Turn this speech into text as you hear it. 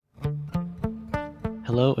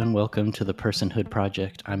Hello and welcome to the Personhood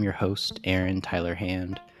Project. I'm your host, Aaron Tyler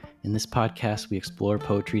Hand. In this podcast, we explore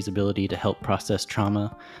poetry's ability to help process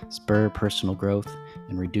trauma, spur personal growth,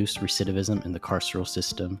 and reduce recidivism in the carceral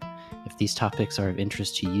system. If these topics are of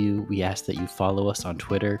interest to you, we ask that you follow us on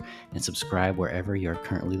Twitter and subscribe wherever you are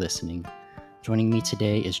currently listening. Joining me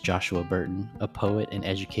today is Joshua Burton, a poet and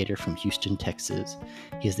educator from Houston, Texas.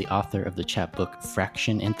 He is the author of the chapbook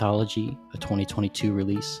Fraction Anthology, a 2022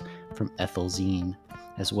 release from Ethel Zine,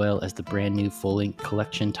 as well as the brand new full-length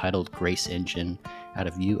collection titled Grace Engine, out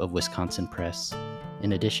of View of Wisconsin Press.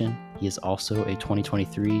 In addition, he is also a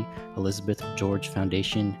 2023 Elizabeth George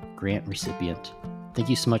Foundation grant recipient. Thank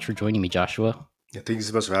you so much for joining me, Joshua. Yeah, thank you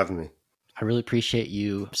so much for having me. I really appreciate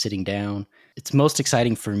you sitting down. It's most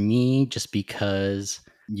exciting for me just because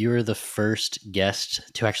you're the first guest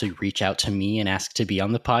to actually reach out to me and ask to be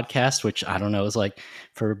on the podcast, which I don't know, is like,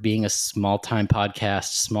 for being a small-time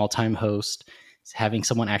podcast, small-time host, having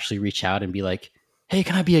someone actually reach out and be like, hey,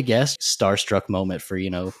 can I be a guest? Starstruck moment for,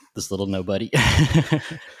 this little nobody.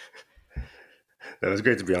 It was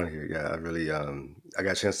great to be on here. Yeah, I really, I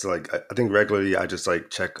got a chance to I think regularly I just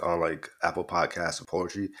check on Apple Podcasts or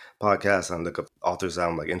poetry podcasts and look up authors that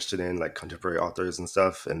I'm interested in, contemporary authors and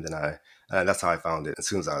stuff. And then that's how I found it. As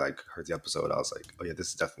soon as I heard the episode, I was like, oh yeah, this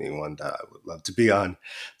is definitely one that I would love to be on.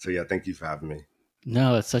 So yeah, thank you for having me.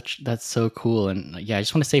 No, that's so cool. And yeah, I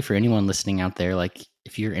just want to say for anyone listening out there,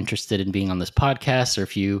 if you're interested in being on this podcast, or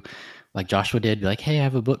if you, like Joshua did, be like, hey, I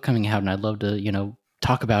have a book coming out and I'd love to,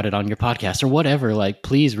 talk about it on your podcast or whatever,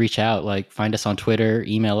 please reach out, find us on Twitter,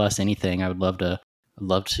 email us, anything. I would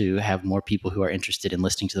love to have more people who are interested in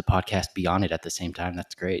listening to the podcast be on it at the same time.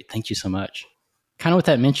 That's great. Thank you so much. Kind of with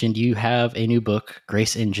that mentioned, you have a new book,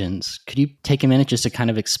 Grace Engines. Could you take a minute just to kind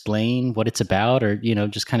of explain what it's about, or,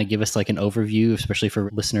 just kind of give us an overview, especially for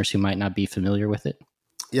listeners who might not be familiar with it?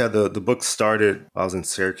 Yeah, the book started, I was in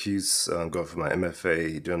Syracuse, going for my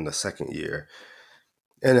MFA during the second year.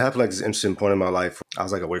 And it happened this interesting point in my life. I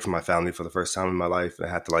was away from my family for the first time in my life. And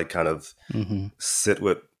I had to kind of sit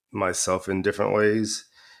with myself in different ways.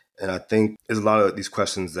 And I think there's a lot of these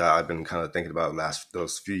questions that I've been kind of thinking about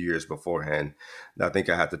those few years beforehand that I think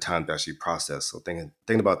I had the time to actually process. So thinking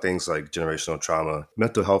about things like generational trauma,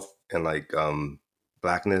 mental health, and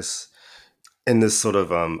Blackness, and this sort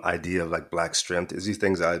of idea of Black strength is these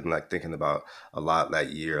things that I've been thinking about a lot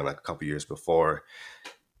that year and a couple years before.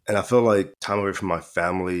 And I feel time away from my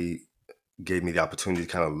family gave me the opportunity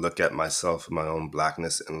to kind of look at myself and my own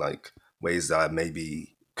Blackness in ways that I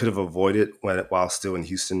maybe could have avoided while still in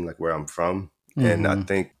Houston, where I'm from. Mm-hmm. And I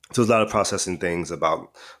think so there's a lot of processing things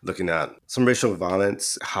about looking at some racial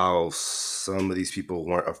violence, how some of these people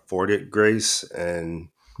weren't afforded grace, and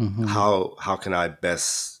how can I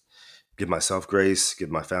best give myself grace, give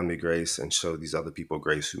my family grace, and show these other people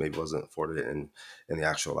grace who maybe wasn't afforded it in the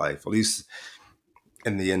actual life, at least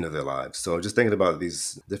in the end of their lives. So just thinking about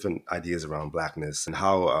these different ideas around Blackness and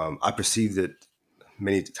how I perceived it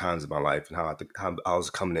many times in my life, and how I was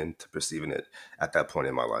coming into perceiving it at that point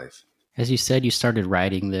in my life. As you said, you started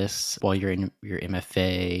writing this while you're in your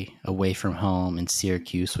MFA away from home in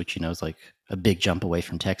Syracuse, which, is a big jump away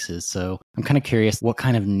from Texas. So I'm kind of curious, what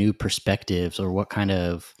kind of new perspectives, or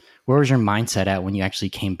where was your mindset at when you actually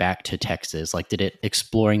came back to Texas? Did it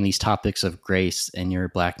exploring these topics of grace and your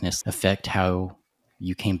Blackness affect how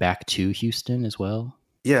you came back to Houston as well?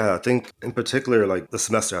 Yeah, I think in particular, the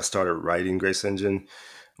semester I started writing Grace Engine,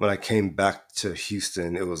 when I came back to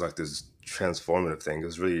Houston, it was this transformative thing. It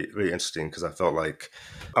was really, really interesting because I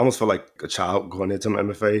almost felt like a child going into my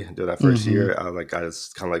MFA during that first year. I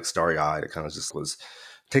was kind of starry-eyed. It kind of just was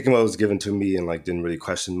taking what was given to me and didn't really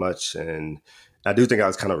question much. And I do think I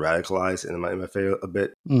was kind of radicalized in my MFA a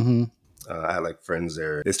bit. Mm-hmm. I had friends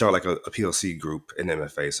there. They started a POC group in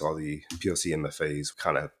MFA. So all the POC MFAs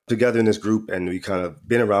kind of together in this group, and we kind of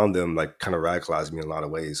been around them, kind of radicalized me in a lot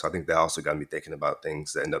of ways. So I think that also got me thinking about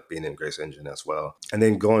things that end up being in Grace Engine as well. And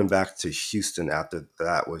then going back to Houston after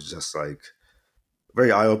that was just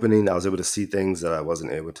very eye-opening. I was able to see things that I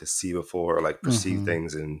wasn't able to see before, or perceive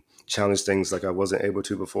things and challenge things I wasn't able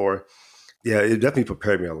to before. Yeah, it definitely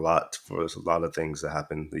prepared me a lot for a lot of things that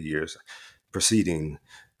happened the years preceding.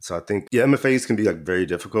 So I think, MFAs can be very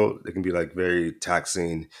difficult. They can be very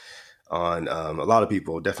taxing on a lot of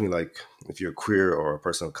people. Definitely if you're queer or a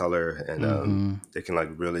person of color, and they can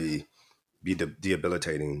really be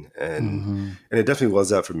debilitating. And it definitely was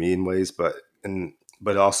that for me in ways, but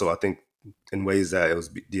also I think in ways that it was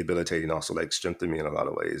debilitating also strengthened me in a lot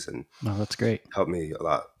of ways, and that's great. Helped me a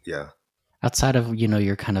lot. Yeah. Outside of,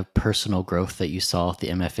 your kind of personal growth that you saw at the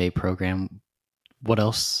MFA program, what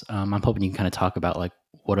else? I'm hoping you can kind of talk about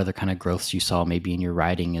what other kind of growths you saw maybe in your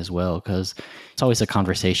writing as well, because it's always a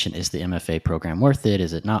conversation. Is the MFA program worth it?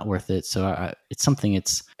 Is it not worth it? So it's something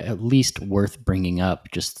it's at least worth bringing up,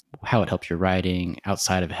 just how it helped your writing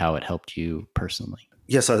outside of how it helped you personally.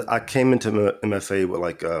 Yes, I came into MFA with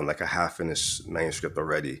like a half finished manuscript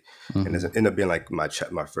already, and it ended up being like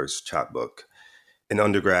my first chapbook. In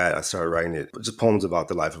undergrad, I started writing it, just poems about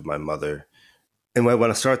the life of my mother. And when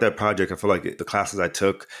I started that project, I feel like the classes I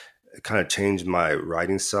took kind of changed my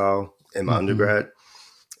writing style in my undergrad.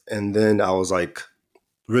 And then I was like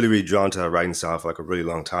really drawn to that writing style for like a really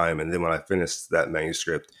long time. And then when I finished that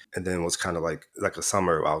manuscript, and then it was kind of like a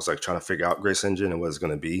summer, I was like trying to figure out Grace Engine and what it's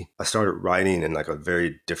going to be. I started writing in like a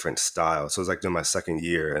very different style. So it was like in my second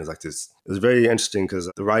year, and it's like this. It was very interesting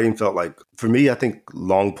because the writing felt like, for me, I think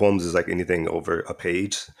long poems is like anything over a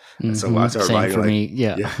page. And so I started Same writing for like, me.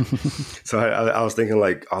 Yeah. So I was thinking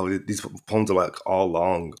like, oh, these poems are like all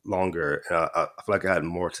longer. And I feel like I had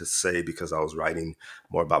more to say because I was writing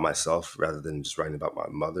more about myself rather than just writing about my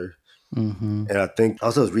mother. And I think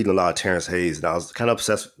also I was reading a lot of Terrence Hayes, and I was kind of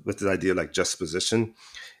obsessed with this idea of like juxtaposition,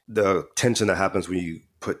 the tension that happens when you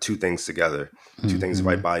put two things together, two things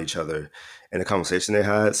right by each other, and the conversation they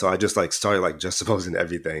had. So I just like started like juxtaposing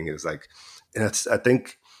everything. It was like, and I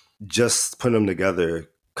think just putting them together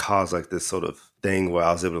caused like this sort of thing where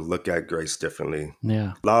I was able to look at Grace differently.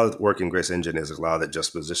 Yeah. A lot of the work in Grace Engine is a lot of the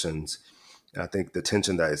juxtapositions. And I think the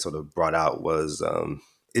tension that it sort of brought out was,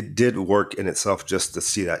 it did work in itself just to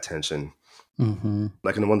see that tension.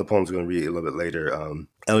 Like in one of the poems we're going to read a little bit later,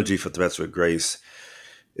 Elegy for Threats with Grace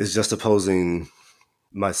is just opposing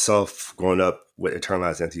myself growing up with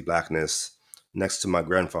internalized anti-Blackness next to my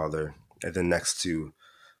grandfather, and then next to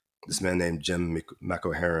this man named Jim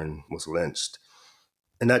McO'Haron was lynched.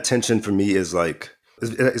 And that tension for me is like,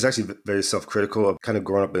 it's actually very self-critical of kind of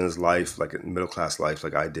growing up in his life, like a middle-class life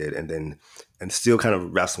like I did, and still kind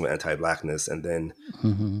of wrestling with anti-Blackness. And then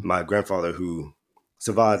my grandfather, who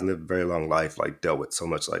survived and lived a very long life, like dealt with so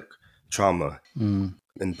much like trauma in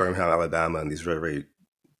Birmingham, Alabama, and these very, very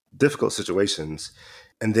difficult situations.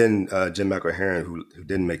 And then Jim McO'Haron, who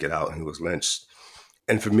didn't make it out and who was lynched.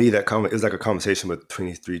 And for me, it was like a conversation with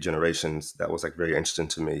 23 generations that was like very interesting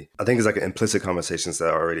to me. I think it's like implicit conversations that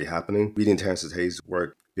are already happening. Reading Terrence Hayes'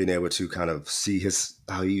 work, being able to kind of see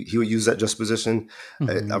how he would use that juxtaposition,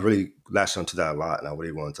 I really latched onto that a lot, and I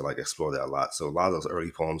really wanted to like explore that a lot. So a lot of those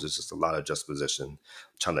early poems is just a lot of juxtaposition,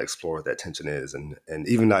 trying to explore what that tension is, and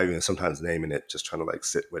even not even sometimes naming it, just trying to like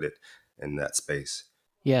sit with it in that space.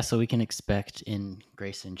 Yeah, so we can expect in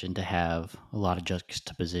Grace Engine to have a lot of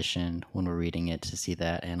juxtaposition when we're reading it, to see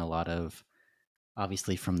that, and a lot of,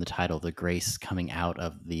 obviously from the title, the grace coming out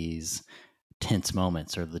of these tense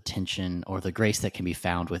moments, or the tension, or the grace that can be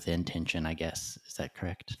found within tension, I guess. Is that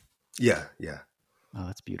correct? Yeah. Oh,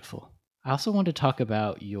 that's beautiful. I also wanted to talk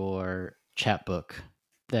about your chapbook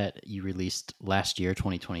that you released last year,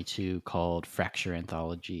 2022, called Fracture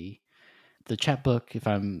Anthology. The chapbook, if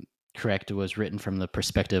I'm correct, was written from the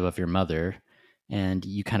perspective of your mother, and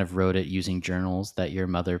you kind of wrote it using journals that your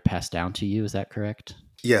mother passed down to you. Is that correct?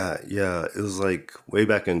 Yeah. It was like way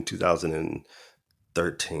back in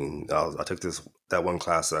 2013. I took that one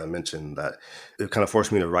class that I mentioned that it kind of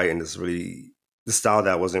forced me to write in this style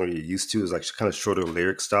that I wasn't really used to. It was like kind of shorter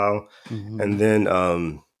lyric style. And then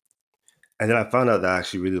I found out that I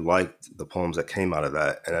actually really liked the poems that came out of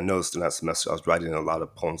that. And I noticed in that semester I was writing a lot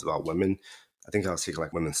of poems about women. I think I was taking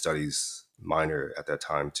like women's studies minor at that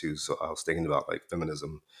time too. So I was thinking about like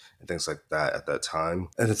feminism and things like that at that time.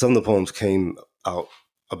 And then some of the poems came out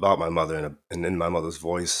about my mother and in my mother's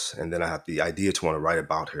voice. And then I had the idea to want to write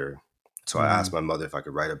about her. So I asked my mother if I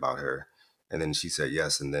could write about her. And then she said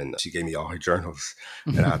yes. And then she gave me all her journals.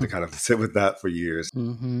 And I had to kind of sit with that for years.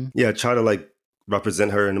 Yeah, try to like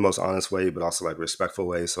represent her in the most honest way, but also like respectful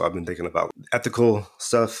way. So I've been thinking about ethical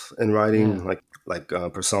stuff in writing, like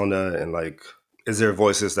persona, and like, is there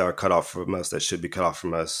voices that are cut off from us that should be cut off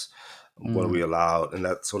from us? What are we allowed? And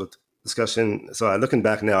that sort of discussion. So looking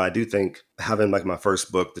back now, I do think having like my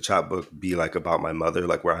first book, the chapbook, be like about my mother,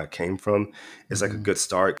 like where I came from, is like a good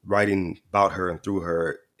start. Writing about her and through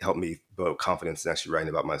her helped me build confidence in actually writing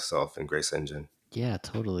about myself in Grace Engine. Yeah,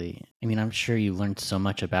 totally. I mean, I'm sure you learned so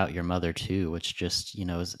much about your mother too, which just,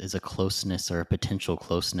 is a closeness, or a potential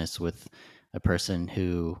closeness with a person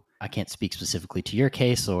who, I can't speak specifically to your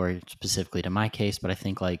case or specifically to my case, but I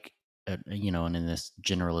think like, and in this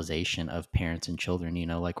generalization of parents and children,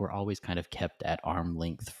 like we're always kind of kept at arm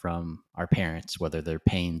length from our parents, whether their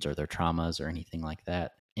pains or their traumas or anything like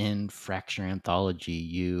that. In Fracture Anthology,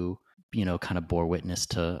 you kind of bore witness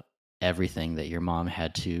to everything that your mom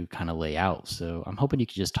had to kind of lay out. So I'm hoping you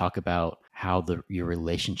could just talk about how your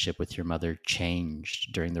relationship with your mother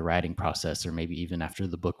changed during the writing process, or maybe even after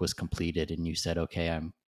the book was completed and you said, okay,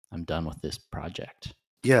 I'm done with this project.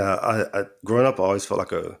 Yeah, I growing up, I always felt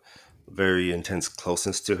like a very intense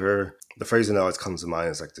closeness to her. The phrasing that always comes to mind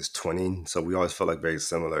is like this twinning. So we always felt like very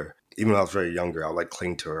similar. Even when I was very younger, I would like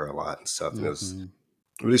cling to her a lot and stuff. And it was Mm-hmm.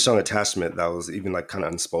 a really strong attachment that was even like kind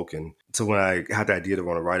of unspoken. So when I had the idea to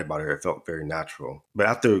want to write about her, it felt very natural. But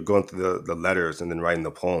after going through the letters and then writing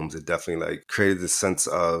the poems, it definitely like created this sense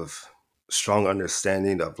of strong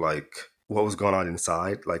understanding of like what was going on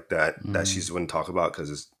inside, like that she Mm, just wouldn't talk about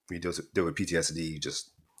because when you deal with PTSD, you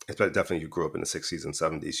just, it's definitely you grew up in the 60s and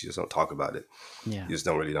 70s, you just don't talk about it. yeah. You just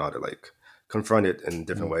don't really know how to like confront it in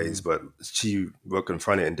different Mm-hmm. ways. But she will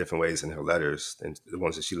confront it in different ways in her letters and the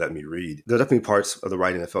ones that she let me read. There are definitely parts of the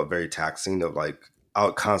writing that felt very taxing of like, I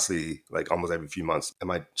would constantly, like almost every few months,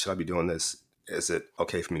 should I be doing this? Is it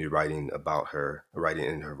okay for me to be writing about her, writing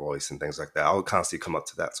in her voice and things like that? I would constantly come up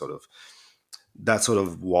to that sort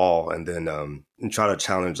of wall and then and try to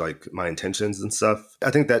challenge like my intentions and stuff.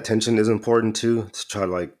 I think that tension is important too, to try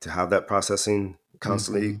to have that processing Mm-hmm.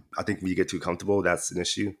 constantly. I think when you get too comfortable, that's an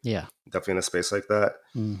issue. Yeah. Definitely in a space like that.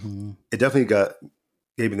 Mm-hmm. It definitely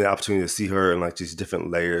gave me the opportunity to see her in like these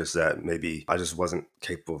different layers that maybe I just wasn't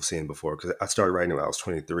capable of seeing before. Because I started writing when I was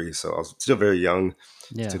 23, so I was still very young,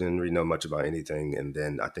 Yeah. still didn't really know much about anything. And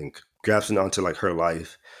then I think grasping onto like her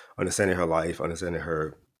life, understanding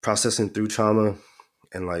her processing through trauma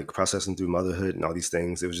and like processing through motherhood and all these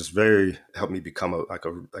things. It was just very helped me become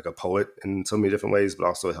like a poet in so many different ways, but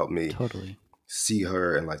also helped me Totally. see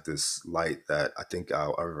her in like this light that I think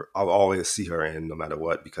I'll always see her in no matter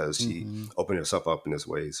what, because she Mm-hmm. opened herself up in this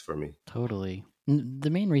ways for me. Totally. The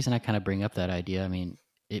main reason I kind of bring up that idea, I mean,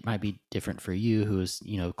 it might be different for you who is,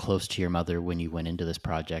 close to your mother when you went into this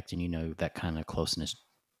project and that kind of closeness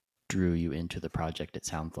drew you into the project, it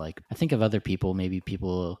sounds like. I think of other people, maybe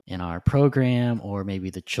people in our program or maybe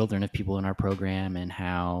the children of people in our program, and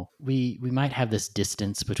how we might have this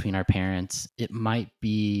distance between our parents. It might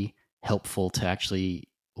be helpful to actually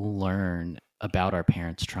learn about our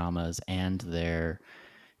parents' traumas and their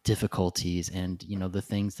difficulties and the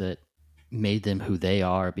things that made them who they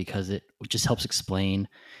are, because it just helps explain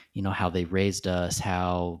how they raised us,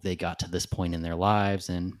 how they got to this point in their lives.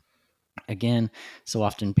 And again, so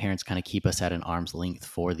often parents kind of keep us at an arm's length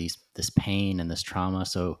for this pain and this trauma,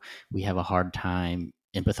 so we have a hard time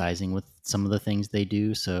empathizing with some of the things they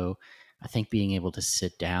do. So I think being able to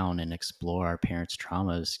sit down and explore our parents'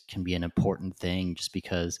 traumas can be an important thing, just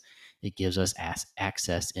because it gives us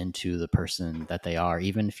access into the person that they are.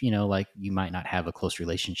 Even if like you might not have a close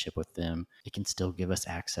relationship with them, it can still give us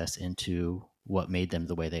access into what made them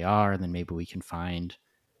the way they are, and then maybe we can find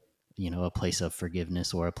a place of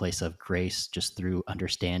forgiveness or a place of grace just through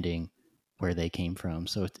understanding where they came from.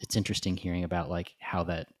 So it's interesting hearing about like how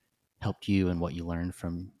that helped you and what you learned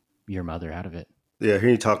from your mother out of it. Yeah,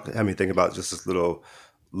 hearing you talk had me think about just this little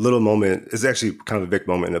moment. It's actually kind of a big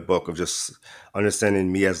moment in the book of just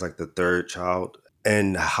understanding me as like the third child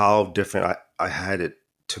and how different I had it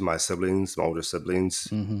to my siblings, my older siblings.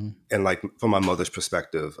 Mm-hmm. And like from my mother's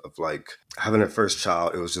perspective of like having her first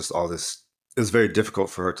child, it was just all this, it was very difficult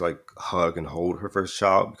for her to like hug and hold her first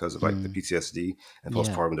child because of like the Mm. PTSD and Yeah.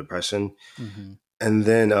 postpartum depression. Mm-hmm. And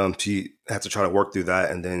then she had to try to work through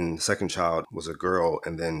that. And then the second child was a girl.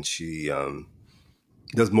 And then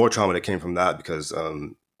there's more trauma that came from that because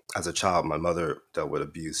as a child, my mother dealt with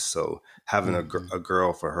abuse. So having Mm-hmm. a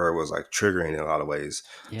girl for her was like triggering in a lot of ways.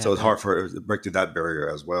 Yeah, I So it's bet. hard for her to break through that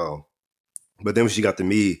barrier as well. But then when she got to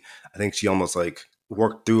me, I think she almost like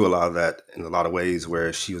worked through a lot of that in a lot of ways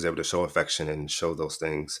where she was able to show affection and show those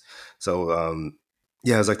things. So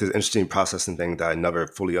yeah, it's like this interesting processing thing that I never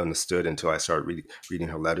fully understood until I started reading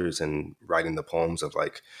her letters and writing the poems of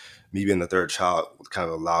like me being the third child kind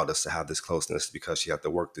of allowed us to have this closeness because she had to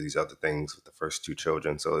work through these other things with the first two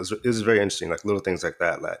children. So it was very interesting, like little things like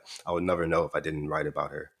that I would never know if I didn't write about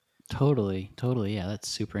her. Totally. Totally. Yeah, that's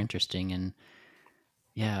super interesting. And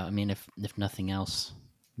yeah, I mean, if nothing else,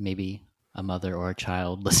 maybe a mother or a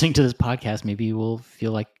child listening to this podcast maybe will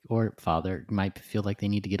feel like, or father might feel like they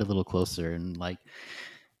need to get a little closer, and like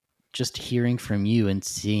just hearing from you and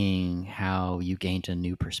seeing how you gained a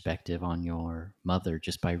new perspective on your mother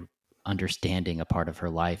just by understanding a part of her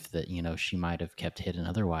life that she might have kept hidden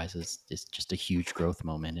otherwise is just a huge growth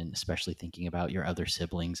moment. And especially thinking about your other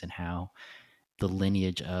siblings and how the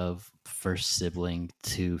lineage of first sibling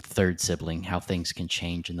to third sibling, how things can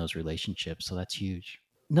change in those relationships. So that's huge.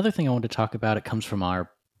 Another thing I want to talk about, it comes from our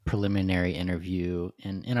preliminary interview.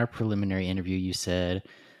 And in our preliminary interview, you said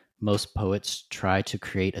most poets try to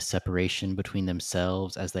create a separation between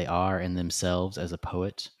themselves as they are and themselves as a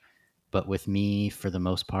poet. But with me, for the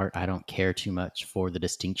most part, I don't care too much for the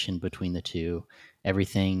distinction between the two.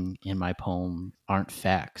 Everything in my poem aren't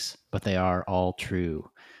facts, but they are all true.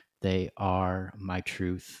 They are my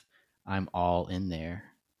truth. I'm all in there.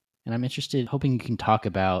 And I'm interested, hoping you can talk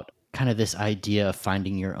about kind of this idea of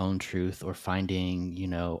finding your own truth, or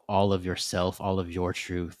finding, all of yourself, all of your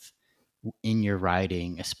truth in your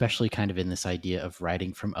writing, especially kind of in this idea of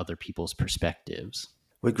writing from other people's perspectives.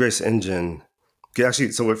 With Grace Engine,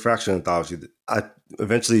 actually, so with Fraction Anthology, I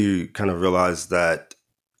eventually kind of realized that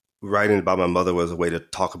writing about my mother was a way to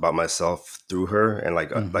talk about myself through her, and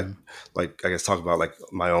like I guess talk about like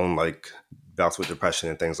my own like bouts with depression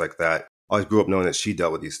and things like that. I always grew up knowing that she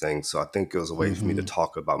dealt with these things, so I think it was a way for me to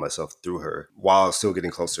talk about myself through her while still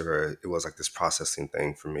getting close to her. It was like this processing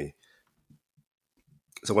thing for me.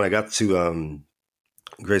 So when I got to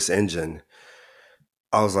Grace Engine,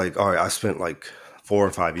 I was like, all right, I spent like 4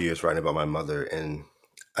 or 5 years writing about my mother, and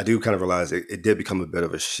I do kind of realize it did become a bit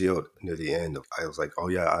of a shield near the end. I was like, oh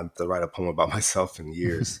yeah, I have to write a poem about myself in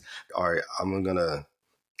years. All right, I'm gonna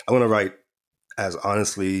write as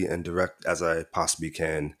honestly and direct as I possibly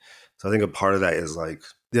can. So I think a part of that is like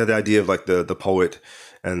the idea of like the poet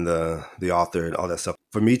and the author and all that stuff.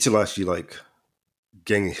 For me to actually like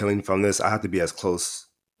gain healing from this, I have to be as close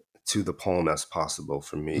to the poem as possible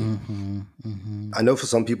for me. I know for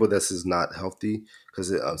some people this is not healthy,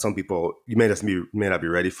 because some people, you may not be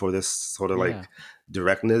ready for this sort of like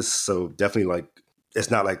directness. So definitely like, it's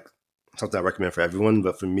not like something I recommend for everyone,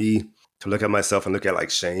 but for me to look at myself and look at like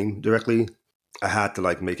shame directly, I had to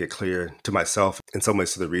like make it clear to myself, in some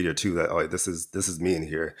ways to the reader too, that, oh, this is me in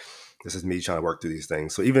here. This is me trying to work through these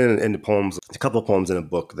things. So even in the poems, a couple of poems in a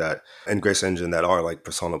book that, in Grace Engine, that are like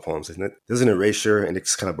persona poems, isn't it? There's an erasure, and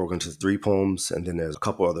it's kind of broken into 3 poems. And then there's a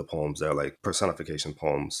couple other poems that are like personification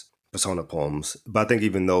poems, persona poems. But I think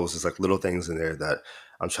even those, there's like little things in there that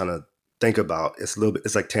I'm trying to think about. It's a little bit,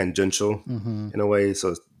 it's like tangential in a way. So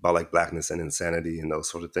it's about like blackness and insanity and those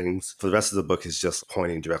sort of things. For the rest of the book, is just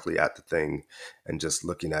pointing directly at the thing and just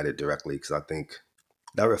looking at it directly. Because I think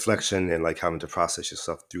that reflection and like having to process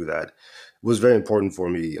yourself through that was very important for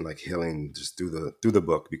me, and like healing just through the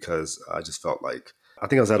book, because I just felt like, I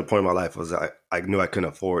think I was at a point in my life was I knew I couldn't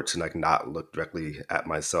afford to like not look directly at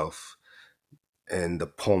myself. And the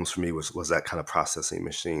poems for me was that kind of processing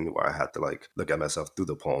machine where I had to like look at myself through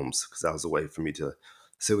the poems, because that was a way for me to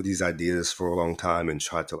sit with these ideas for a long time and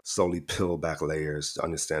try to slowly peel back layers to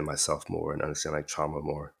understand myself more and understand like trauma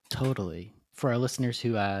more. Totally. For our listeners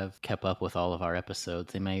who have kept up with all of our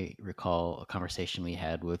episodes, they may recall a conversation we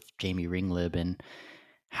had with Jamie Ringlib, and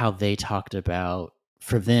how they talked about,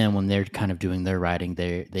 for them, when they're kind of doing their writing,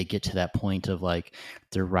 they get to that point of like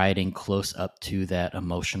they're writing close up to that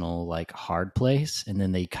emotional like hard place, and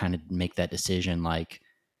then they kind of make that decision like,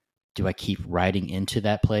 do I keep writing into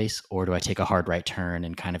that place, or do I take a hard right turn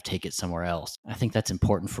and kind of take it somewhere else? I think that's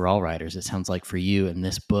important for all writers. It sounds like for you in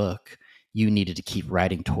this book, you needed to keep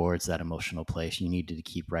writing towards that emotional place. You needed to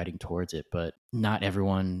keep writing towards it, but not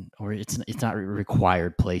everyone, or it's not a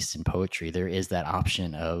required place in poetry. There is that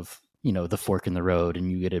option of, the fork in the road, and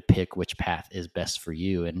you get to pick which path is best for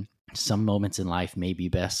you. And some moments in life may be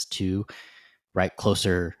best to write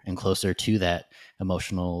closer and closer to that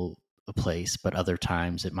emotional place, but other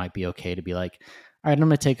times it might be okay to be like, all right, I'm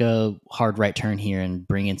going to take a hard right turn here and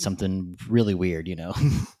bring in something really weird,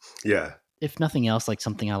 Yeah. If nothing else, like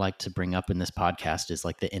something I like to bring up in this podcast is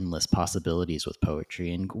like the endless possibilities with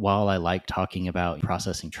poetry. And while I like talking about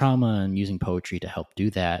processing trauma and using poetry to help do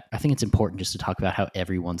that, I think it's important just to talk about how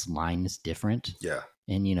everyone's line is different. Yeah.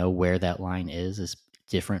 And, where that line is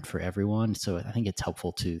different for everyone. So I think it's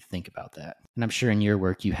helpful to think about that. And I'm sure in your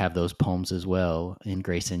work, you have those poems as well in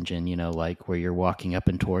Grace Engine, like where you're walking up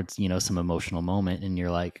and towards, some emotional moment, and you're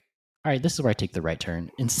like, all right, this is where I take the right turn,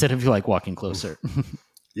 instead of like walking closer.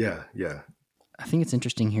 Yeah. I think it's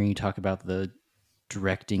interesting hearing you talk about the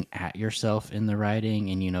directing at yourself in the writing,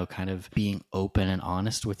 and, kind of being open and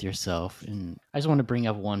honest with yourself. And I just want to bring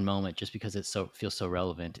up one moment just because it feels so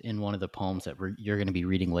relevant. In one of the poems that you're going to be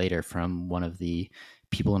reading later from one of the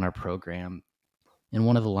people in our program, in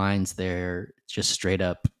one of the lines there, just straight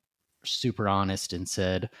up super honest, and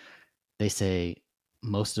they say,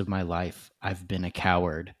 most of my life I've been a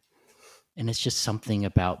coward. And it's just something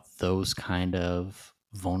about those kind of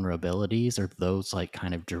vulnerabilities, or those like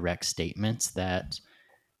kind of direct statements, that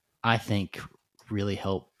I think really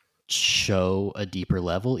help show a deeper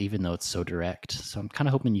level, even though it's so direct. So I'm kind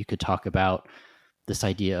of hoping you could talk about this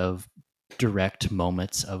idea of direct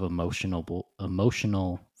moments of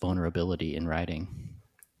emotional vulnerability in writing.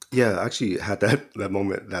 Yeah, I actually had that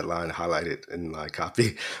moment, that line highlighted in my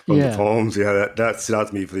copy from the Yeah. poems. Yeah, that stood out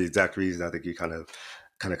to me for the exact reason I think you kind of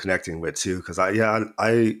kind of connecting with too. Because I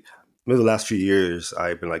over the last few years,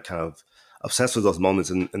 I've been like kind of obsessed with those moments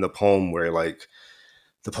in the poem where like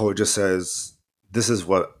the poet just says, "This is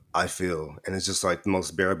what I feel," and it's just like the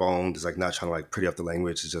most bare bones. It's like not trying to like pretty up the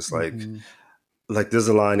language. It's just Mm-hmm. like there's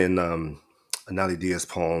a line in Anali Diaz's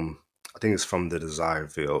poem. I think it's from the Desire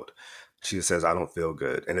Field. She says, "I don't feel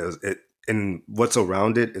good," and it and what's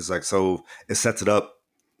around it is like so it sets it up.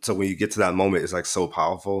 So when you get to that moment, it's like so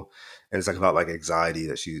powerful, and it's like about like anxiety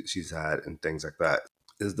that she's had and things like that.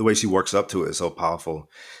 Is the way she works up to it is so powerful.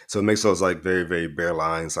 So it makes those like very very bare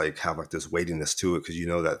lines like have like this weightiness to it because you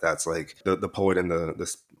know that that's like the poet and the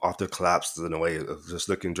this author collapses in a way of just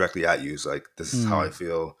looking directly at you. It's like this is how I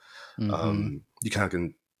feel. Mm-hmm. You kind of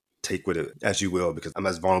can take with it as you will because I'm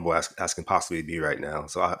as vulnerable as can possibly be right now.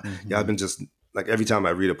 So I've Mm-hmm. been just like every time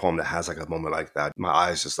I read a poem that has like a moment like that, my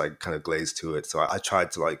eyes just like kind of glaze to it. So I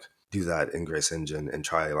tried to like do that in Grace Engine and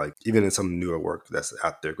try like even in some newer work that's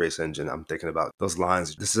out there, Grace Engine, I'm thinking about those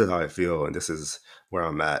lines. This is how I feel and this is where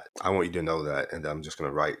I'm at. I want you to know that, and I'm just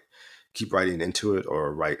gonna keep writing into it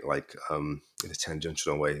or write like in a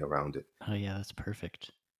tangential way around it. Oh, yeah, that's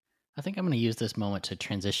perfect. I think I'm going to use this moment to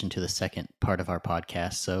transition to the second part of our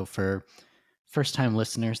podcast. So, for first time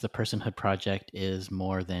listeners, the Personhood Project is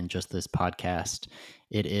more than just this podcast.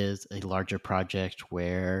 It is a larger project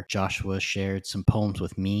where Joshua shared some poems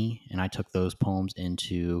with me, and I took those poems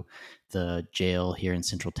into the jail here in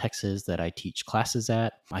Central Texas that I teach classes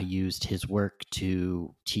at. I used his work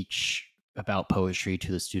to teach about poetry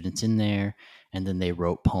to the students in there, and then they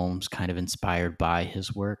wrote poems kind of inspired by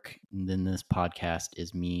his work. And then this podcast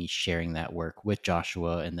is me sharing that work with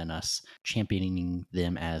Joshua and then us championing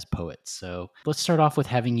them as poets. So let's start off with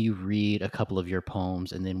having you read a couple of your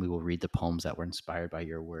poems, and then we will read the poems that were inspired by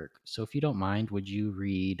your work. So if you don't mind, would you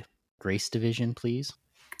read Grace Division, please?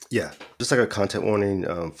 Yeah, just like a content warning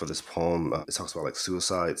for this poem. It talks about like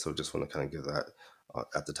suicide, so just want to kind of give that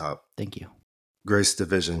at the top. Thank you. Grace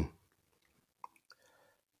Division.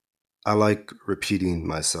 I like repeating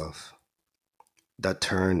myself. That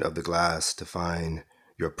turn of the glass to find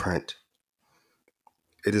your print.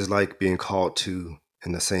 It is like being called to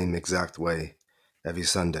in the same exact way every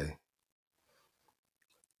Sunday.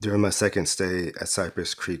 During my second stay at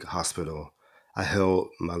Cypress Creek Hospital, I held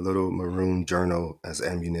my little maroon journal as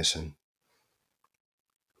ammunition.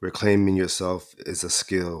 Reclaiming yourself is a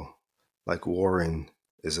skill, like warring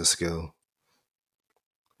is a skill.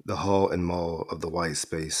 The hull and maw of the white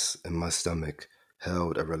space in my stomach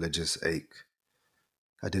held a religious ache.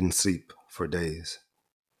 I didn't sleep for days.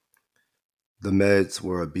 The meds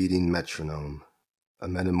were a beating metronome, a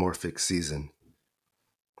metamorphic season.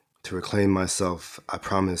 To reclaim myself, I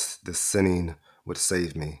promised this sinning would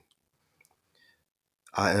save me.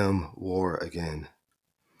 I am war again.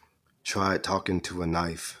 Tried talking to a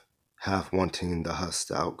knife, half wanting the husk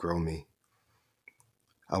to outgrow me.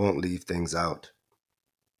 I won't leave things out.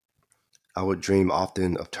 I would dream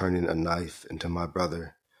often of turning a knife into my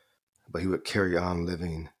brother, but he would carry on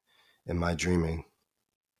living in my dreaming.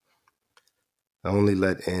 I only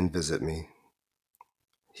let N visit me.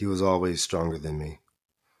 He was always stronger than me.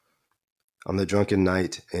 On the drunken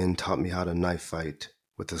night, N taught me how to knife fight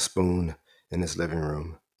with a spoon in his living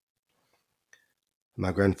room.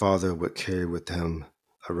 My grandfather would carry with him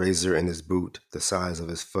a razor in his boot the size of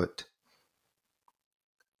his foot.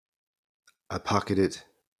 I pocketed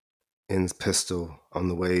N's pistol on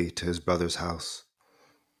the way to his brother's house,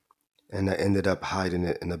 and I ended up hiding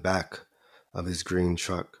it in the back of his green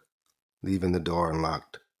truck, leaving the door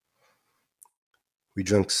unlocked. We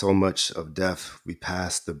drank so much of death we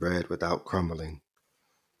passed the bread without crumbling.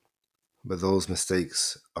 But those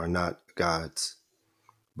mistakes are not God's,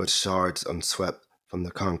 but shards unswept from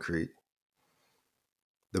the concrete.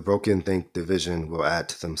 The broken think division will add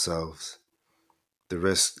to themselves, the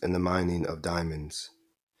risk in the mining of diamonds.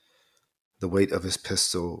 The weight of his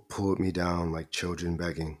pistol pulled me down like children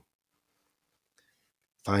begging.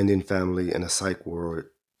 Finding family in a psych ward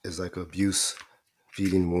is like abuse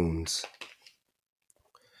feeding wounds.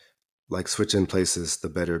 Like switching places, the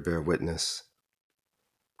better bear witness.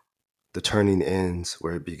 The turning ends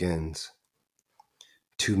where it begins.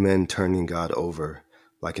 Two men turning God over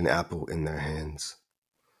like an apple in their hands.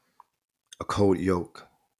 A cold yoke,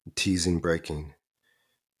 teasing breaking.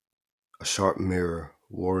 A sharp mirror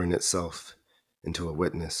warring itself into a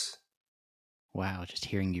witness. Wow, just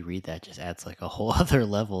hearing you read that just adds like a whole other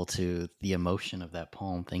level to the emotion of that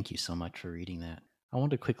poem. Thank you so much for reading that. I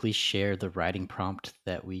want to quickly share the writing prompt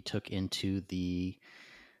that we took into the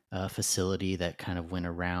facility that kind of went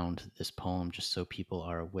around this poem, just so people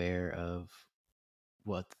are aware of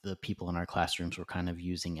what the people in our classrooms were kind of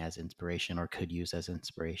using as inspiration or could use as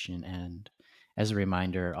inspiration. And As a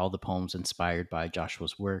reminder, all the poems inspired by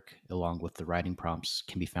Joshua's work, along with the writing prompts,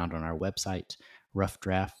 can be found on our website,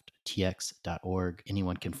 roughdrafttx.org.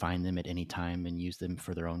 Anyone can find them at any time and use them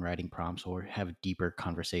for their own writing prompts or have a deeper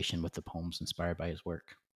conversation with the poems inspired by his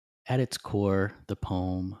work. At its core, the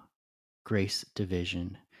poem Grace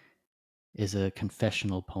Division is a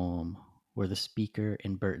confessional poem where the speaker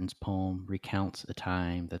in Burton's poem recounts a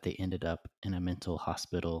time that they ended up in a mental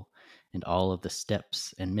hospital and all of the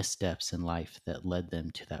steps and missteps in life that led them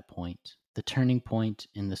to that point. The turning point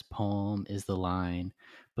in this poem is the line,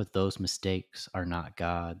 "But those mistakes are not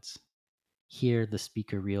God's." Here, the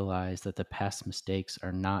speaker realized that the past mistakes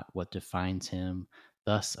are not what defines him,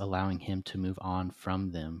 thus allowing him to move on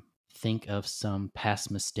from them. Think of some past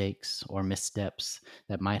mistakes or missteps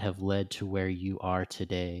that might have led to where you are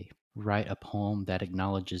today. Write a poem that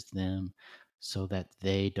acknowledges them so that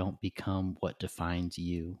they don't become what defines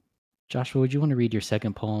you. Joshua, would you want to read your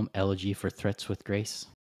second poem, Elegy for Threats with Grace?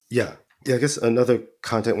 Yeah. Yeah, I guess another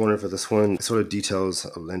content warning for this one sort of details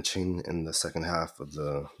a lynching in the second half of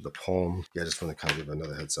the poem. Yeah, I just want to kind of give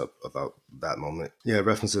another heads up about that moment. Yeah, it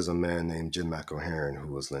references a man named Jim McElherron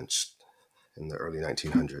who was lynched in the early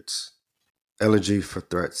 1900s. Elegy for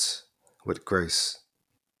Threats with Grace.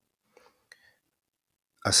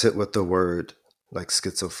 I sit with the word like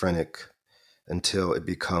schizophrenic until it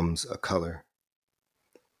becomes a color.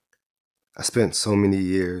 I spent so many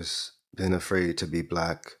years being afraid to be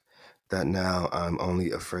black that now I'm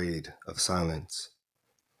only afraid of silence,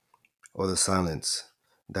 or the silence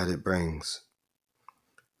that it brings.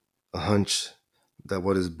 A hunch that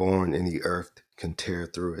what is born in the earth can tear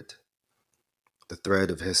through it. The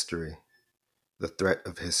thread of history, the threat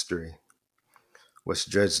of history. What's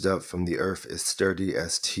dredged up from the earth is sturdy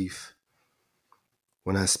as teeth.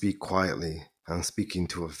 When I speak quietly, I'm speaking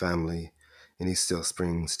to a family in East Still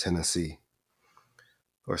Springs, Tennessee,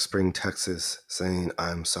 or Spring, Texas, saying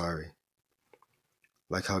I'm sorry.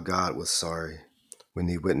 Like how God was sorry when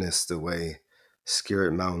he witnessed the way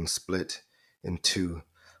Scarlet Mountain split in two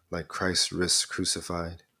like Christ's wrists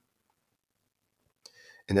crucified.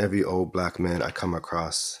 In every old black man I come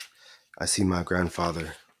across, I see my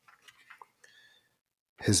grandfather,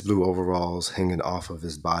 his blue overalls hanging off of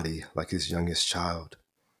his body like his youngest child,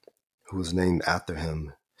 who was named after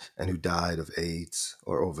him and who died of AIDS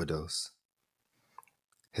or overdose.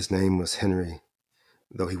 His name was Henry,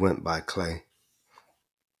 though he went by Clay.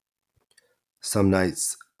 Some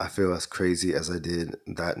nights I feel as crazy as I did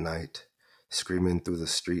that night, screaming through the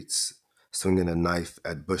streets, swinging a knife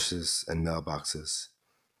at bushes and mailboxes.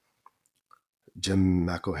 Jim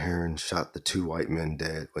McElherron shot the two white men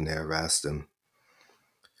dead when they harassed him.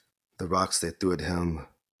 The rocks they threw at him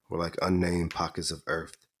were like unnamed pockets of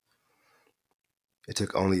earth. It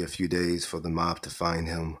took only a few days for the mob to find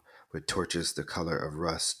him with torches the color of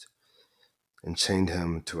rust and chained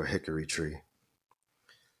him to a hickory tree,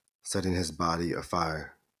 setting his body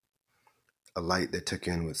afire, a light they took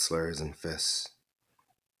in with slurs and fists.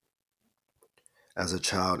 As a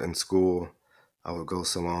child in school, I would go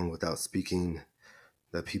so long without speaking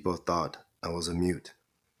that people thought I was a mute.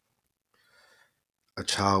 A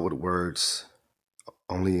child with words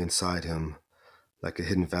only inside him, like a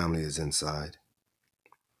hidden family is inside.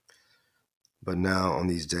 But now, on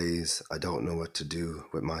these days, I don't know what to do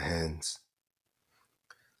with my hands.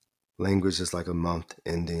 Language is like a month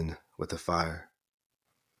ending with a fire.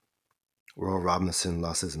 Royal Robinson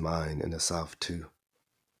lost his mind in the South too,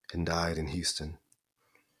 and died in Houston.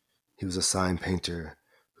 He was a sign painter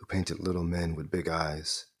who painted little men with big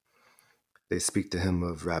eyes. They speak to him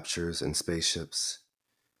of raptures and spaceships,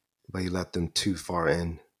 but he let them too far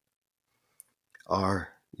in.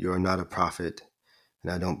 You are not a prophet,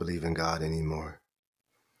 and I don't believe in God anymore.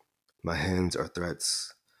 My hands are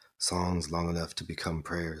threats, songs long enough to become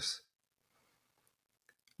prayers.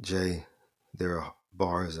 Jay, there are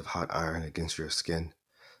bars of hot iron against your skin,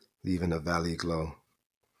 leaving a valley glow.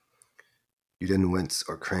 You didn't wince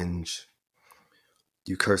or cringe.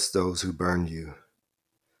 You cursed those who burned you,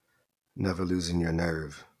 never losing your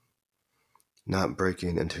nerve, not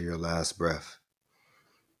breaking into your last breath.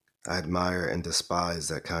 I admire and despise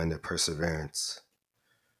that kind of perseverance.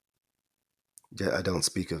 Yet I don't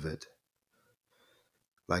speak of it.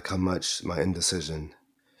 Like how much my indecision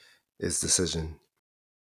is decision.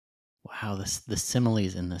 Wow, the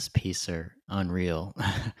similes in this piece are unreal.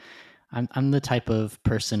 I'm the type of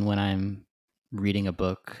person when I'm reading a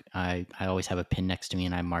book, I always have a pen next to me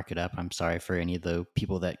and I mark it up. I'm sorry for any of the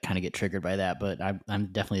people that kind of get triggered by that, but I'm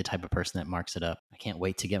definitely the type of person that marks it up. I can't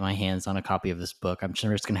wait to get my hands on a copy of this book. I'm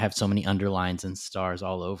sure it's going to have so many underlines and stars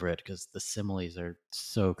all over it because the similes are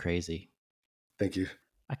so crazy. Thank you.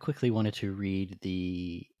 I quickly wanted to read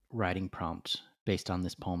the writing prompt based on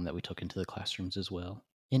this poem that we took into the classrooms as well.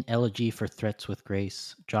 In Elegy for Threats with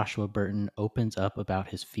Grace, Joshua Burton opens up about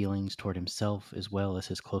his feelings toward himself as well as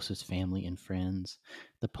his closest family and friends.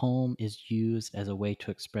 The poem is used as a way to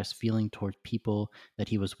express feeling toward people that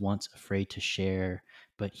he was once afraid to share,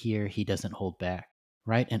 but here he doesn't hold back.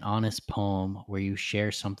 Write an honest poem where you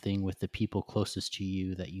share something with the people closest to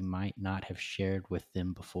you that you might not have shared with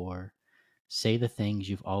them before. Say the things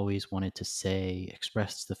you've always wanted to say,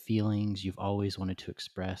 express the feelings you've always wanted to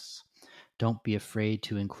express. Don't be afraid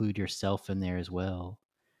to include yourself in there as well.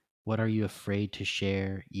 What are you afraid to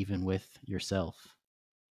share, even with yourself?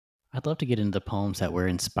 I'd love to get into the poems that were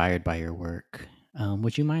inspired by your work.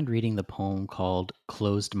 Would you mind reading the poem called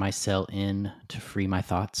Closed My Cell In to Free My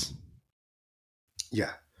Thoughts?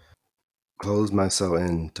 Yeah. Close my cell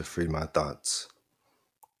in to free my thoughts.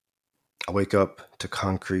 I wake up to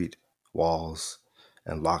concrete walls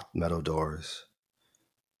and locked metal doors.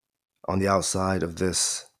 On the outside of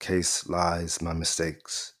this case lies my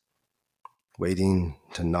mistakes, waiting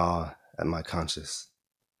to gnaw at my conscience.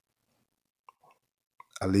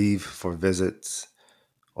 I leave for visits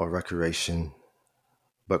or recreation,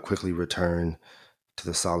 but quickly return to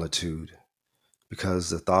the solitude because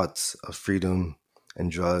the thoughts of freedom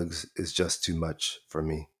and drugs is just too much for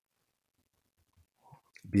me.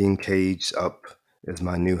 Being caged up is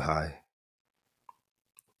my new high.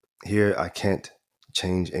 Here I can't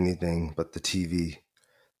change anything but the TV,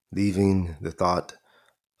 leaving the thought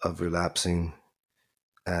of relapsing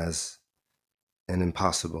as an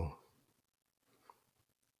impossible.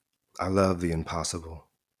 I love the impossible.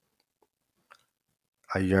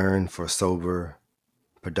 I yearn for sober,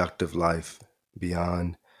 productive life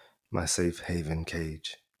beyond my safe haven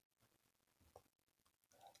cage.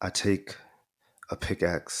 I take a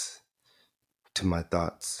pickaxe to my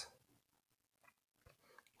thoughts,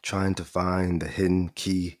 trying to find the hidden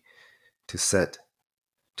key to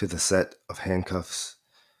the set of handcuffs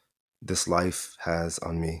this life has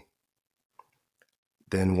on me.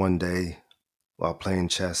 Then one day, while playing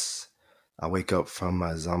chess, I wake up from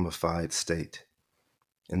my zombified state.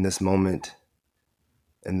 In this moment,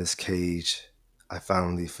 in this cage, I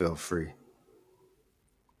finally feel free.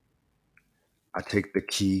 I take the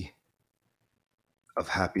key of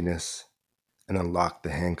happiness and unlock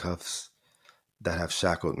the handcuffs that have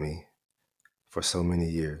shackled me for so many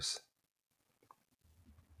years.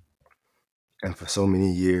 And for so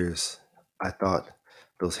many years, I thought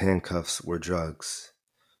those handcuffs were drugs.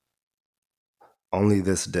 Only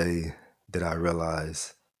this day did I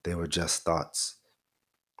realize they were just thoughts.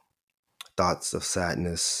 Thoughts of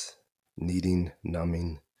sadness, needing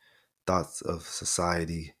numbing. Thoughts of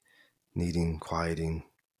society, needing quieting.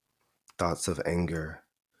 Thoughts of anger,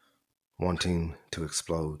 wanting to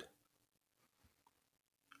explode.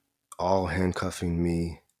 All handcuffing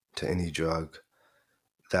me to any drug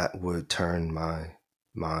that would turn my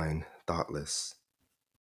mind thoughtless.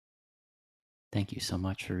 Thank you so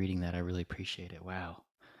much for reading that. I really appreciate it. Wow.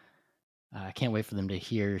 I can't wait for them to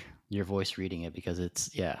hear your voice reading it because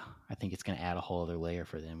I think it's going to add a whole other layer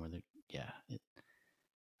for them.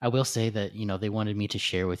 I will say that, they wanted me to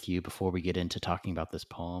share with you before we get into talking about this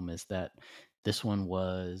poem is that this one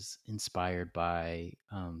was inspired by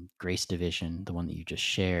Grace Division, the one that you just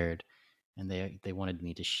shared. And they wanted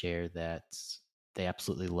me to share that they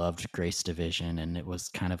absolutely loved Grace Division. And it was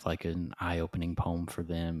kind of like an eye opening poem for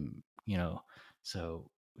them. So,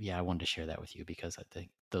 yeah, I wanted to share that with you because I think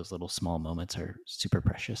those little small moments are super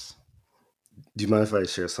precious. Do you mind if I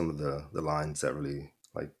share some of the lines that really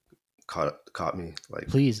like caught me?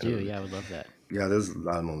 Please do. Yeah, I would love that. Yeah, there's a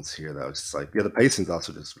lot of moments here that was just like, yeah, the pacing's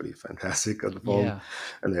also just really fantastic of the poem Yeah.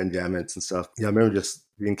 and the enjambments and stuff. Yeah, I remember just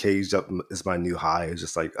being caged up is my new high. It's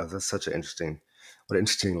just like, oh, that's such an what an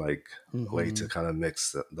interesting like way to Mm-hmm. kind of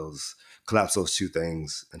mix collapse those two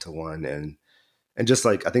things into one. And just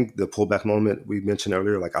like, I think the pullback moment we mentioned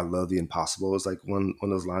earlier, like, I love the impossible is like one of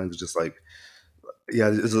those lines is just like, yeah,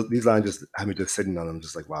 these lines just have me just sitting on them,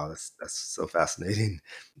 just like, wow, that's so fascinating.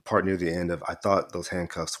 Part near the end of, I thought those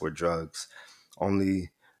handcuffs were drugs.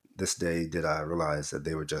 Only this day did I realize that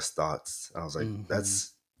they were just thoughts. I was like,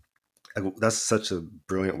 Mm-hmm. that's such a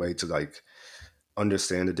brilliant way to like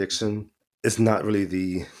understand addiction. It's not really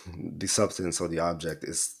the substance or the object;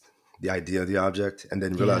 it's the idea of the object, and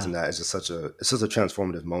then realizing Yeah. that is just it's such a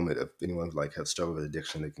transformative moment. If anyone like has struggled with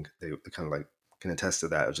addiction, they kind of like can attest to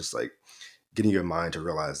that. It's just like getting your mind to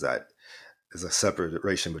realize that there's a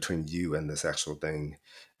separation between you and this actual thing,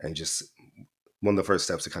 and just one of the first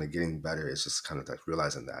steps to kind of getting better is just kind of like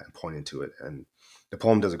realizing that and pointing to it. And the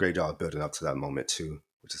poem does a great job of building up to that moment too,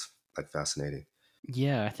 which is like fascinating.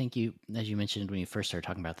 Yeah, I think you, as you mentioned when you first started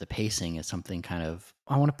talking about the pacing, is something kind of.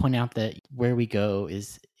 I want to point out that where we go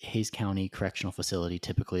is Hayes County Correctional Facility.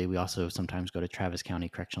 Typically, we also sometimes go to Travis County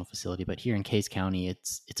Correctional Facility, but here in Hayes County,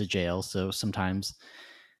 it's a jail. So sometimes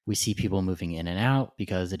we see people moving in and out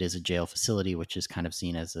because it is a jail facility, which is kind of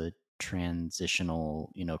seen as a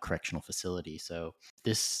transitional, correctional facility. So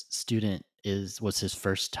this student was his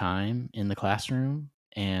first time in the classroom,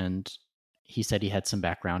 and he said he had some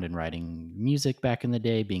background in writing music back in the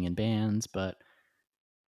day, being in bands, but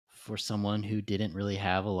for someone who didn't really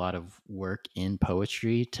have a lot of work in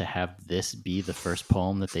poetry, to have this be the first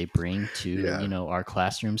poem that they bring to, Yeah, our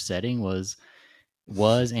classroom setting was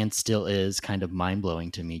and still is kind of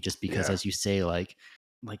mind-blowing to me, just because, yeah, as you say, like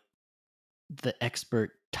the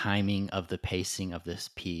expert timing of the pacing of this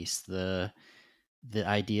piece, the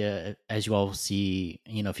idea, as you all see,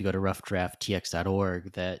 if you go to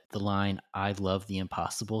roughdrafttx.org, that the line "I love the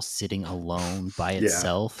impossible" sitting alone by yeah.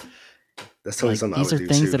 itself, That's totally like something I these would are do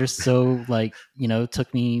things that too. are so,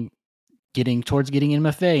 took me getting an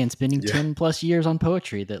MFA and spending Yeah, 10 plus years on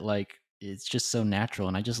poetry, that it's just so natural,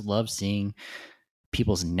 and I just love seeing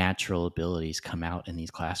people's natural abilities come out in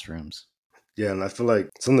these classrooms. yeah, and I feel like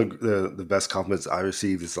some of the best compliments I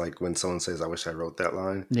receive is like when someone says, "I wish I wrote that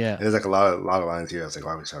line." Yeah. And there's like a lot of lines here. I was like, oh,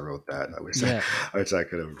 "I wish I wrote that. I wish Yeah. I wish I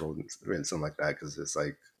could have written something like that," because it's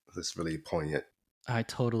like it's really poignant. I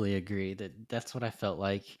totally agree. That's what I felt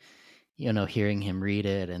like, hearing him read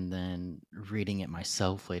it and then reading it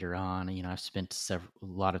myself later on. I've spent a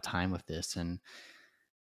lot of time with this, and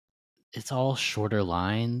it's all shorter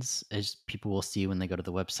lines, as people will see when they go to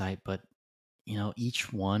the website, but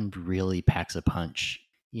each one really packs a punch.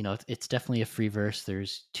 It's definitely a free verse.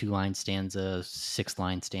 There's 2-line stanzas,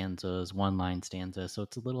 6-line stanzas, 1-line stanza. So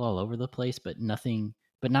it's a little all over the place, but not in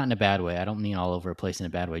a bad way. I don't mean all over the place in a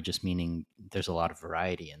bad way, just meaning there's a lot of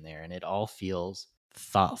variety in there, and it all feels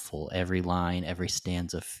thoughtful. Every line, every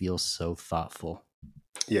stanza feels so thoughtful.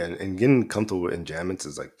 Yeah, and getting comfortable with enjambments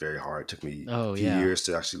is like very hard. It took me a Oh, few yeah. years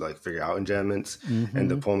to actually like figure out enjambments, and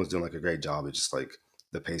the Hmm. poem is doing like a great job of just like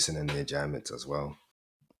the pacing and the enjambments as well.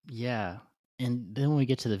 Yeah. And then when we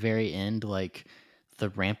get to the very end, like the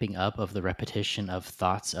ramping up of the repetition of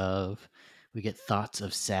we get thoughts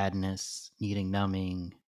of sadness, needing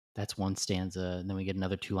numbing. That's one stanza. And then we get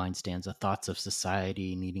another 2-line stanza, thoughts of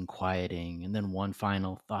society, needing quieting. And then one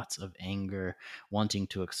final, thoughts of anger, wanting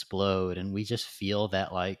to explode. And we just feel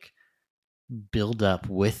that build up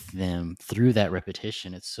with them through that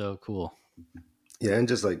repetition. It's so cool. Yeah, and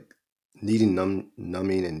just like needing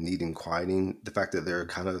numbing and needing quieting, the fact that they're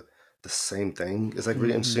kind of the same thing is like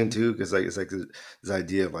really interesting Hmm. too, because like it's like this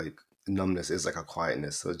idea of like numbness is like a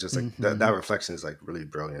quietness. So it's just like that Hmm. reflection is like really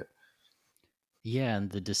brilliant. Yeah, and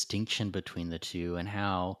the distinction between the two, and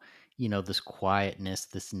how, this quietness,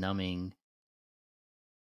 this numbing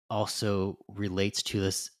also relates to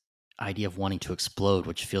this idea of wanting to explode,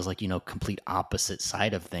 which feels like, complete opposite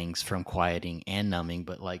side of things from quieting and numbing,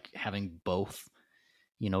 but like having both,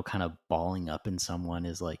 kind of balling up in someone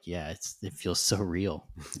is like, yeah, it feels so real.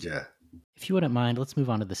 Yeah, If you wouldn't mind, let's move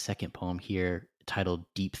on to the second poem here, titled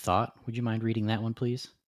Deep Thought. Would you mind reading that one, please?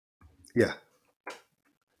 yeah.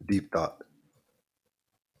 Deep thought.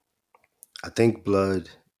 I think blood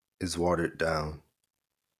is watered down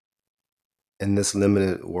in this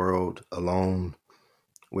limited world, alone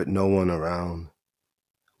with no one around.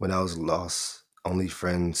 When I was lost, only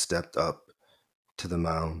friends stepped up to the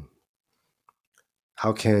mound.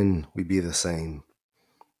 How can we be the same?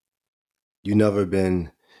 You never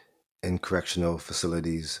been in correctional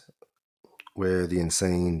facilities where the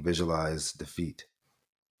insane visualize defeat.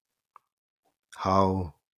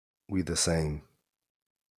 How we the same?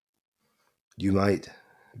 You might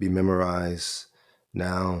be memorized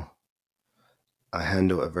now. I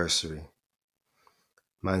handle adversary.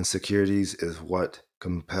 My insecurities is what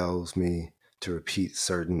compels me to repeat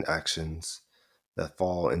certain actions that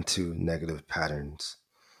fall into negative patterns.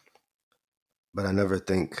 But I never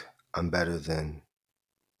think I'm better than,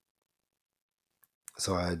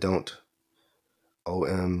 so I don't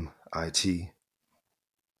OMIT.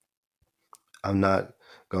 I'm not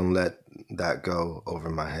gonna let that go over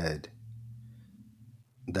my head.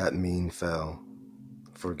 That mean fell.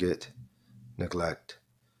 Forget, neglect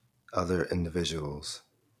other individuals.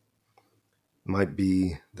 Might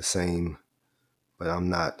be the same, but I'm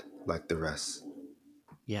not like the rest.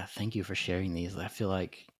 Yeah, thank you for sharing these. I feel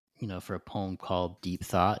like, for a poem called Deep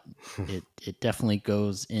Thought, it definitely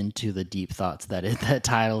goes into the deep thoughts that that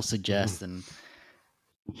title suggests, and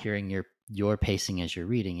hearing your pacing as you're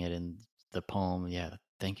reading it and the poem, yeah,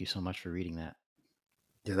 thank you so much for reading that.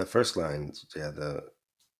 Yeah, the first line, yeah,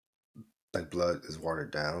 like blood is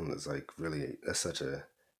watered down is like really that's such a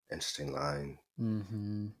interesting line.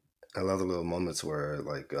 Mm-hmm. I love the little moments where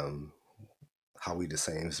like how we the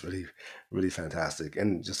same is really really fantastic,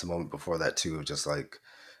 and just a moment before that too, just like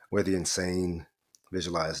where the insane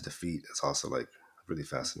visualize defeat is also like a really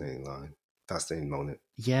fascinating line, fascinating moment.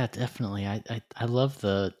 Yeah, definitely. I love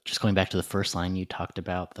the just going back to the first line you talked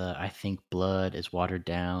about, the I think blood is watered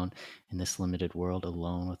down in this limited world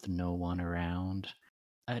alone with no one around.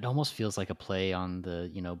 It almost feels like a play on the,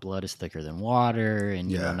 blood is thicker than water and,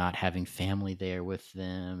 Yeah, not having family there with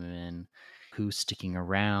them and who's sticking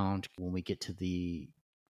around. When we get to the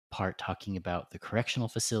part talking about the correctional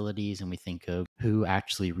facilities and we think of who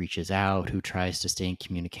actually reaches out, who tries to stay in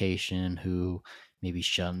communication, who maybe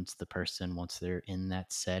shuns the person once they're in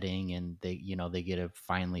that setting and they get to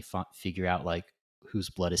finally figure out like whose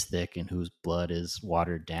blood is thick and whose blood is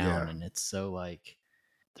watered down. yeah. And it's so like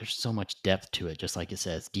there's so much depth to it, just like it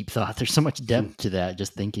says, deep thought. There's so much depth to that,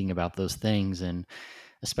 just thinking about those things. And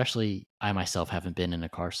especially I myself haven't been in a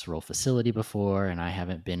carceral facility before, and I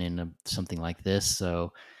haven't been in something like this.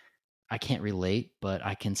 So I can't relate, but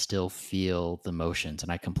I can still feel the motions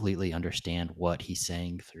and I completely understand what he's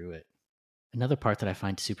saying through it. Another part that I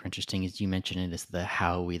find super interesting is you mentioned it is the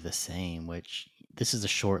how are we the same, which this is a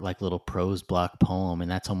short, like little prose block poem,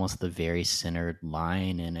 and that's almost the very centered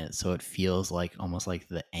line in it. So it feels like almost like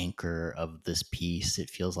the anchor of this piece. It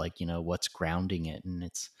feels like, what's grounding it. And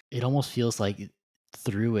it almost feels like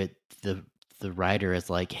through it, the writer is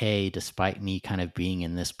like, hey, despite me kind of being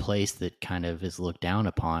in this place that kind of is looked down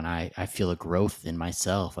upon, I feel a growth in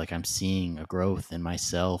myself. Like I'm seeing a growth in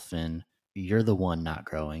myself and you're the one not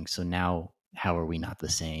growing. So now how are we not the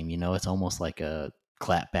same? It's almost like a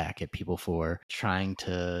clap back at people for trying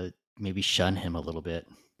to maybe shun him a little bit.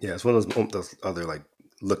 Yeah, it's one of those other like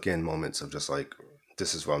look in moments of just like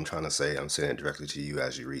this is what I'm trying to say. I'm saying it directly to you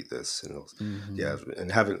as you read this. And Hmm. yeah,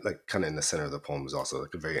 and having like kind of in the center of the poem is also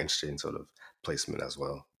like a very interesting sort of placement as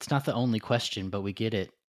well. It's not the only question, but we get it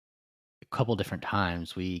a couple different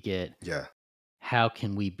times. We get Yeah, how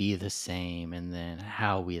can we be the same, and then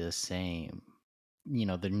how are we the same?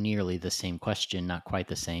 They're nearly the same question, not quite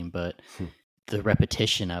the same, but the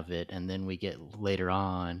repetition of it. And then we get later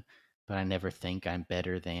on, but I never think I'm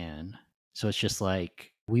better than. So it's just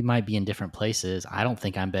like we might be in different places. I don't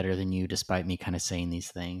think I'm better than you, despite me kind of saying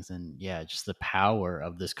these things. And yeah, just the power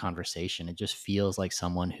of this conversation. It just feels like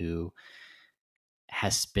someone who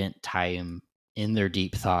has spent time in their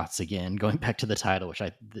deep thoughts again, going back to the title,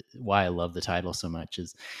 why I love the title so much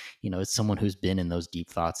is, it's someone who's been in those deep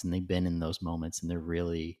thoughts and they've been in those moments and they're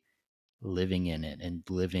really living in it and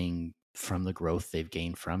living from the growth they've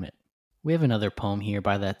gained from it. We have another poem here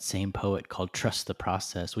by that same poet called Trust the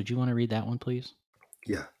Process. Would you want to read that one, please?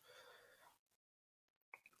 yeah.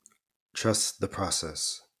 Trust the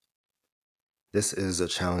process. This is a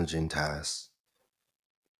challenging task.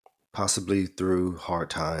 Possibly through hard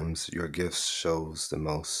times, your gift shows the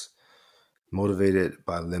most. Motivated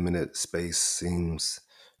by limited space seems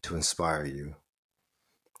to inspire you.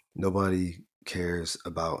 Nobody cares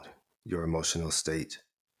about your emotional state.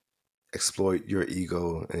 Exploit your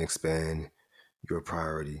ego and expand your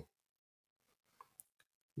priority.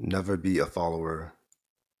 Never be a follower.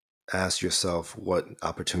 Ask yourself what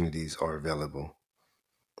opportunities are available.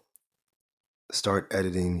 Start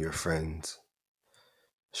editing your friends.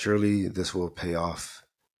 Surely this will pay off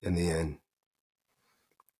in the end.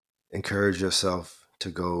 Encourage yourself to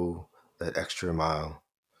go that extra mile.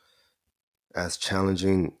 As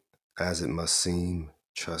challenging as it must seem,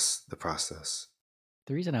 trust the process.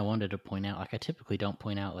 The reason I wanted to point out, like I typically don't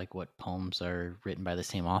point out like what poems are written by the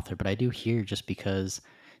same author, but I do here just because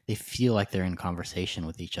they feel like they're in conversation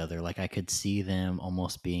with each other. Like I could see them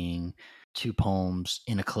almost being two poems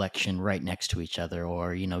in a collection right next to each other,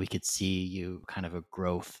 or we could see you kind of a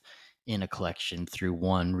growth in a collection through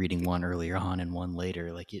one reading one earlier on and one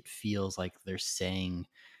later. Like it feels like they're saying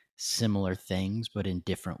similar things but in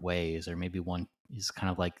different ways, or maybe one is kind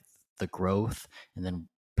of like the growth and then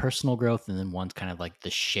personal growth, and then one's kind of like the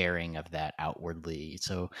sharing of that outwardly.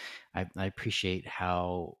 So I appreciate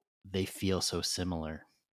how they feel so similar.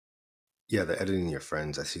 Yeah, the editing your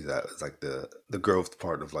friends, I see that as like the growth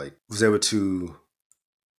part of like was able to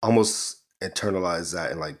almost internalize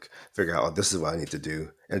that and like figure out, oh, this is what I need to do.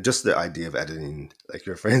 And just the idea of editing like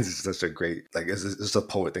your friends is such a great like it's a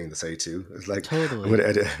poet thing to say too. It's like I'm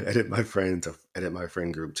gonna Totally. edit my friends or edit my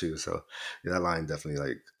friend group too. So yeah, that line definitely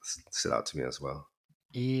like stood out to me as well.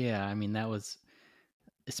 Yeah, I mean that was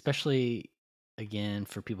especially again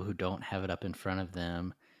for people who don't have it up in front of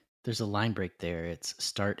them. There's a line break there. It's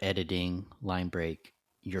start editing line break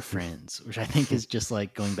your friends, which I think is just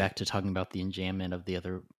like going back to talking about the enjambment of the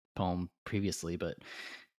other poem previously, but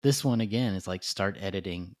this one again is like start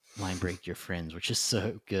editing, line break your friends, which is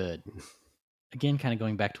so good. Again, kind of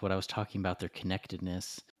going back to what I was talking about, their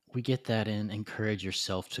connectedness. We get that in encourage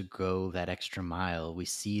yourself to go that extra mile. We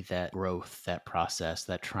see that growth, that process,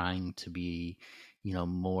 that trying to be,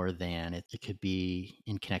 more than it could be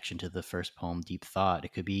in connection to the first poem, Deep Thought.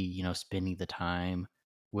 It could be, spending the time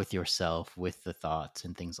with yourself, with the thoughts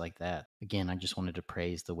and things like that. Again, I just wanted to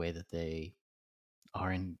praise the way that they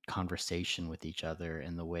are in conversation with each other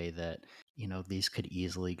and the way that, these could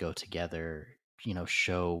easily go together,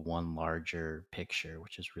 show one larger picture,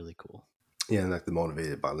 which is really cool. Yeah, and like the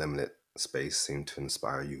motivated by limited space seem to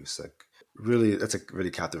inspire you. It's like really, that's a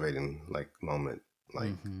really captivating like moment.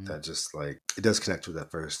 Like that just like it does connect with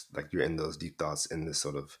that first, like you're in those deep thoughts in this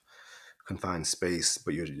sort of confined space,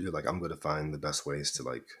 but you're like, I'm going to find the best ways to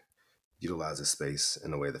like utilize the space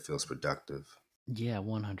in a way that feels productive. Yeah,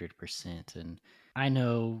 100%. And I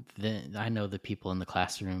know the people in the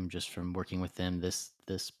classroom just from working with them. This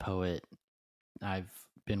poet I've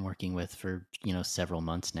been working with for, several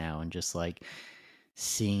months now, and just like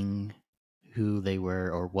seeing who they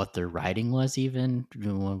were or what their writing was, even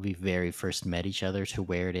when we very first met each other, to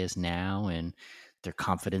where it is now, and their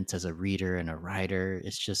confidence as a reader and a writer.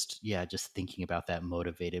 It's just, yeah, just thinking about that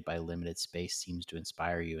motivated by limited space seems to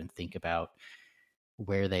inspire you, and think about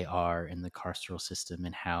where they are in the carceral system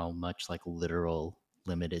and how much like literal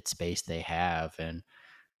limited space they have. And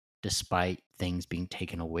despite things being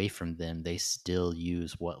taken away from them, they still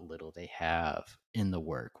use what little they have in the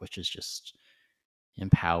work, which is just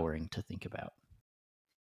empowering to think about.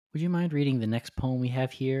 Would you mind reading the next poem we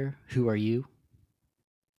have here? Who Are You?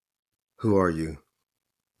 Who are you?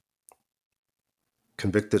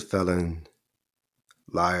 Convicted felon,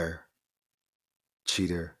 liar,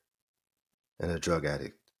 cheater, and a drug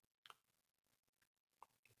addict.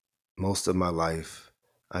 Most of my life,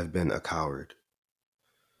 I've been a coward.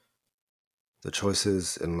 The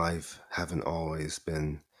choices in life haven't always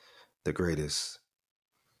been the greatest.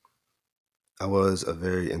 I was a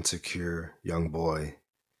very insecure young boy,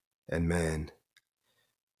 and man,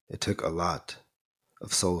 it took a lot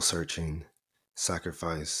of soul searching,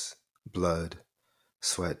 sacrifice, blood,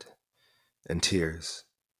 sweat, and tears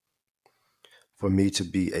for me to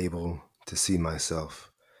be able to see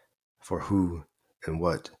myself for who and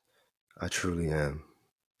what I truly am,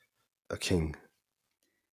 a king.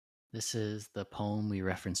 This is the poem we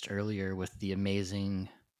referenced earlier with the amazing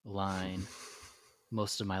line,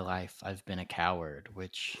 most of my life I've been a coward,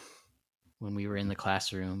 which when we were in the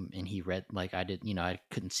classroom and he read, like I did, I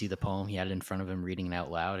couldn't see the poem. He had it in front of him reading it out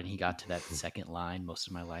loud, and he got to that second line, most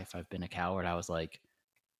of my life I've been a coward. I was like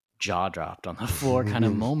jaw dropped on the floor kind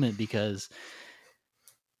of moment, because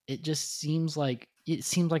it seems like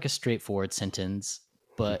a straightforward sentence,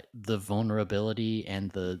 but the vulnerability and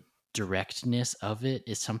the directness of it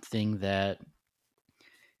is something that,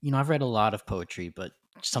 I've read a lot of poetry, but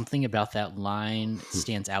something about that line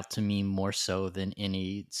stands out to me more so than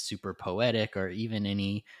any super poetic or even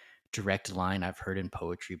any direct line I've heard in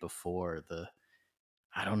poetry before.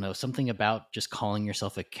 I don't know, something about just calling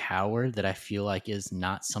yourself a coward that I feel like is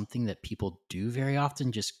not something that people do very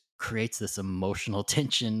often, just creates this emotional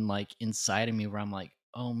tension like inside of me where I'm like,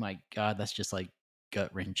 oh my God, that's just like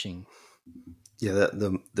gut wrenching. Yeah,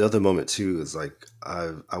 the other moment too is like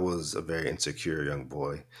I was a very insecure young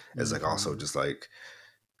boy. It's like also just like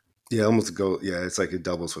yeah, almost go yeah, it's like it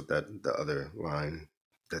doubles with that the other line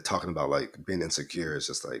that talking about like being insecure is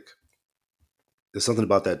just like there's something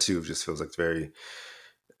about that too. It just feels like very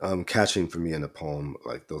catching for me in a poem.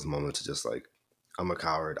 Like those moments of just like I'm a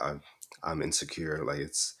coward. I'm insecure. Like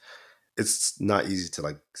it's not easy to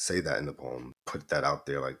like say that in the poem, put that out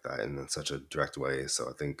there like that in such a direct way. So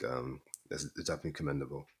I think it's definitely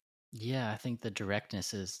commendable. Yeah, I think the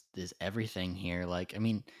directness is everything here. Like, I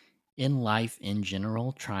mean, in life in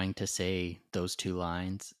general, trying to say those two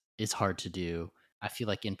lines is hard to do. I feel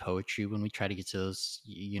like in poetry, when we try to get to those,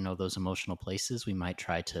 those emotional places, we might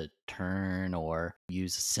try to turn or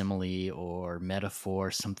use a simile or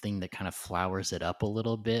metaphor, something that kind of flowers it up a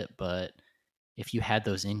little bit. But if you had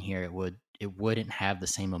those in here, it wouldn't have the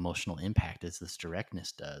same emotional impact as this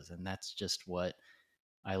directness does. And that's just what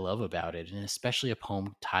I love about it, and especially a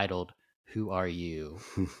poem titled "Who Are You,"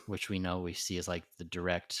 which we see as like the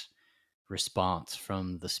direct response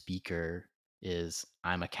from the speaker is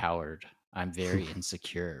 "I'm a coward. I'm very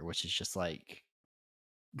insecure," which is just like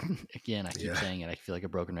again, I keep Yeah, saying it. I feel like a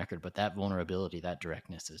broken record, but that vulnerability, that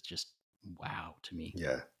directness is just wow to me.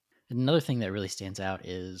 yeah. Another thing that really stands out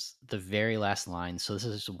is the very last line. So this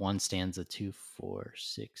is one stanza, two, four,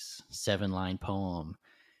 six, 7 line poem.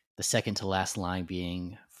 The second to last line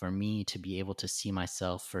being for me to be able to see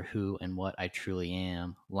myself for who and what I truly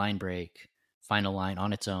am. Line break, final line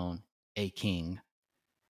on its own, a king.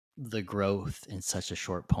 The growth in such a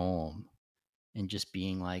short poem and just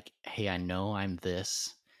being like, hey, I know I'm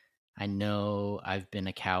this. I know I've been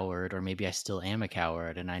a coward, or maybe I still am a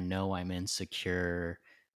coward, and I know I'm insecure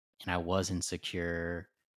and I was insecure.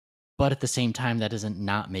 But at the same time, that doesn't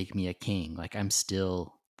not make me a king. Like, I'm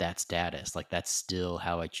still that status. Like, that's still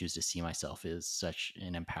how I choose to see myself, is such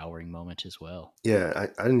an empowering moment as well. Yeah,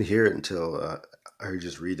 I didn't hear it until I heard you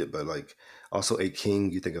just read it, but like also a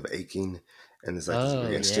king, you think of aching, and it's like this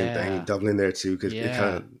really Oh, interesting thing yeah. doubling there too, because it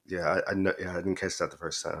kind Yeah. of I know I didn't catch that the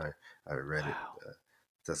first time I read it. Wow.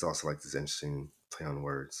 That's also like this interesting play on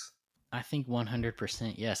words. I think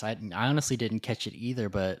 100% yes. I honestly didn't catch it either,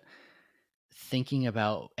 but thinking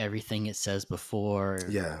about everything it says before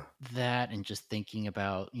Yeah, that and just thinking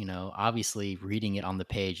about, obviously reading it on the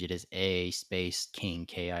page, it is a space king,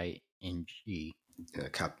 King. yeah,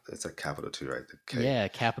 it's a capital too, right? The K. Yeah,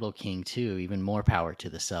 capital king too, even more power to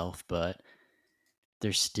the self, but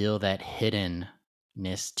there's still that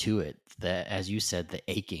hiddenness to it that, as you said, the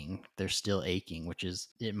aching, they're still aching, which is,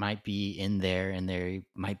 it might be in there and they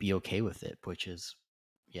might be okay with it, which is,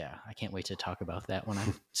 yeah, I can't wait to talk about that when I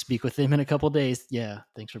speak with them in a couple days. Yeah,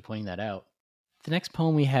 thanks for pointing that out. The next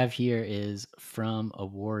poem we have here is From a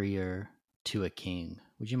Warrior to a King.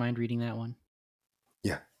 Would you mind reading that one?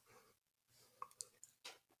 Yeah,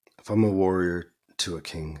 from a warrior to a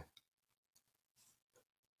king.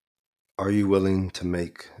 Are you willing to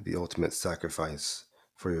make the ultimate sacrifice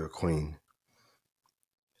for your queen?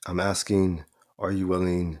 I'm asking, are you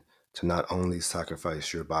willing to not only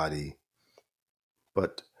sacrifice your body,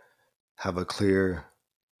 but have a clear,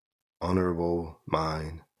 honorable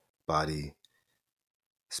mind, body,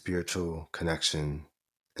 spiritual connection,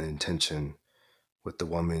 and intention with the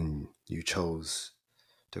woman you chose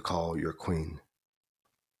to call your queen?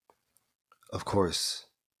 Of course,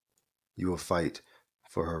 you will fight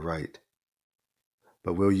for her right,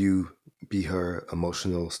 but will you be her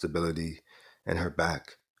emotional stability and her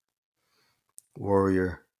back?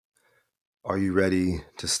 Warrior, are you ready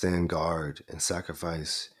to stand guard and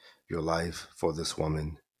sacrifice your life for this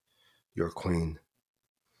woman, your queen?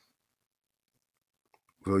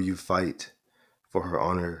 Will you fight for her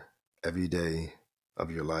honor every day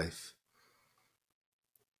of your life?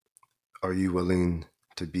 Are you willing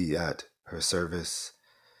to be at her service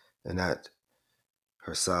and at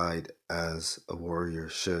her side as a warrior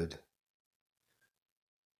should?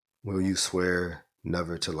 Will you swear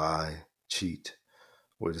never to lie, cheat,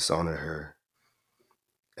 or dishonor her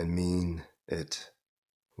and mean it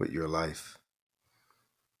with your life?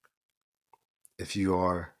 If you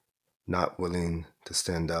are not willing to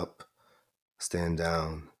stand up, stand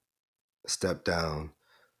down, step down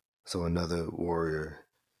so another warrior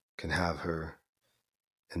can have her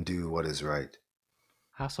and do what is right.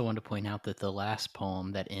 I also want to point out that the last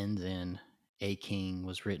poem that ends in A King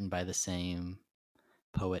was written by the same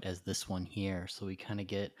poet as this one here. So we kind of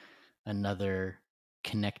get another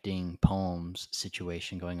connecting poems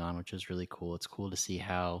situation going on, which is really cool. It's cool to see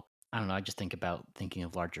how, I don't know, I just think about thinking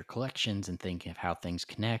of larger collections and thinking of how things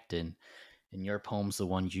connect. And in your poems, the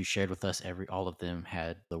ones you shared with us, all of them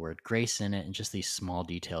had the word grace in it and just these small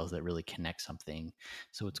details that really connect something.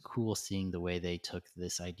 So it's cool seeing the way they took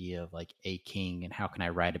this idea of like a king and how can I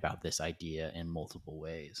write about this idea in multiple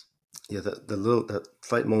ways. Yeah, that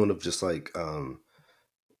slight moment of just like,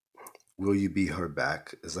 will you be her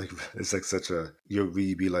back? It's like it's like such a will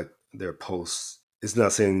you be like their posts. It's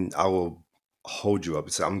not saying I will hold you up.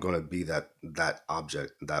 It's I'm gonna be that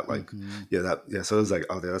object that like Hmm. yeah. So it's like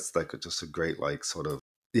oh that's like just a great like sort of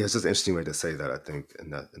yeah. It's just an interesting way to say that I think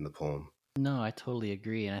in the poem. No, I totally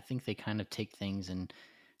agree. And I think they kind of take things and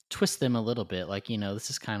twist them a little bit. Like, this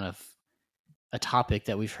is kind of a topic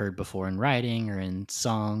that we've heard before in writing or in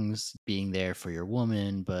songs, being there for your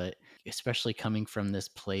woman, but especially coming from this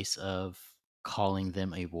place of calling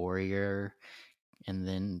them a warrior. And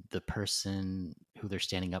then the person who they're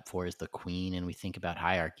standing up for is the queen. And we think about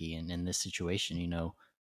hierarchy. And in this situation,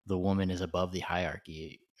 the woman is above the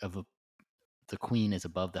hierarchy the queen is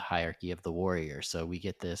above the hierarchy of the warrior. So we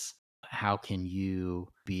get this, how can you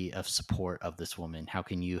be of support of this woman? How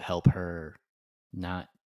can you help her? Not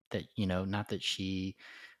not that she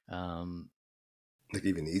um Like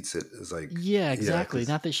even eats it is like yeah, yeah exactly. because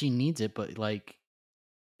Not that she needs it, but like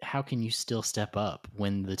how can you still step up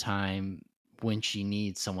when she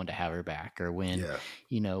needs someone to have her back, or yeah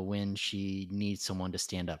when she needs someone to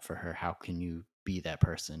stand up for her? How can you be that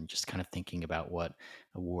person? Just kind of thinking about what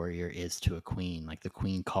a warrior is to a queen. Like the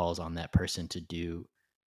queen calls on that person to do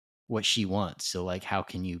what she wants. So like how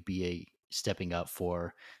can you be stepping up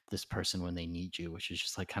for this person when they need you, which is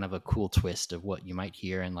just like kind of a cool twist of what you might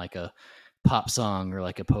hear in like a pop song or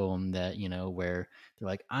like a poem that, where they're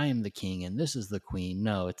like, I am the king and this is the queen.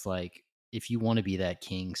 No, it's like, if you want to be that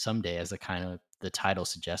king someday, as a kind of the title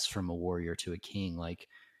suggests, from a warrior to a king, like,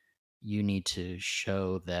 you need to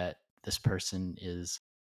show that this person is,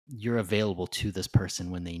 you're available to this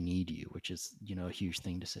person when they need you, which is, a huge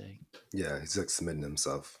thing to say. Yeah, he's like submitting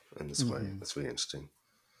himself in this way. That's really interesting.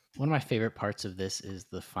 One of my favorite parts of this is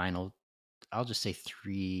the final, I'll just say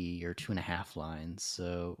 3 or 2.5 lines.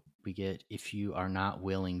 So we get, if you are not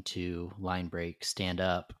willing to line break, stand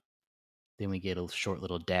up. Then we get a short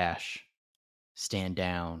little dash, stand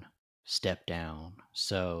down, step down.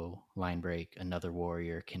 So line break, another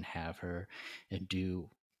warrior can have her and do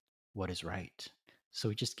what is right. So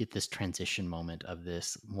we just get this transition moment of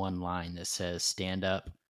this one line that says, stand up,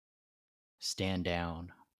 stand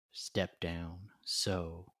down, step down.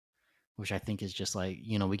 So, which I think is just like,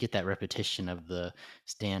 we get that repetition of the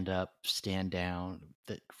stand up, stand down,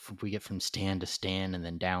 that we get from stand to stand and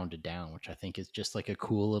then down to down, which I think is just like a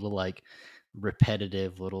cool little, like,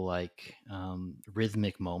 repetitive little, like,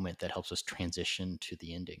 rhythmic moment that helps us transition to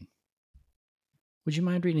the ending. Would you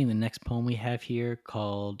mind reading the next poem we have here,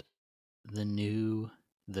 called The New,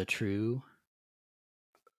 the True?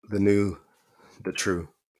 The new, the true.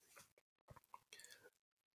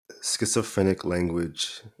 Schizophrenic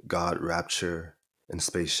language, God rapture, and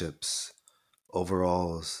spaceships.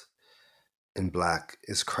 Overalls, in black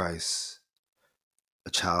is Christ.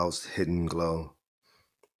 A child's hidden glow.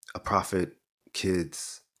 A prophet,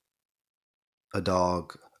 kids. A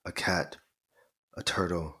dog, a cat, a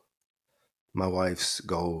turtle. My wife's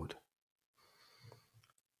gold.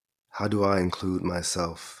 How do I include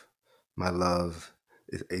myself? My love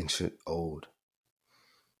is ancient old.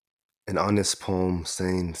 An honest poem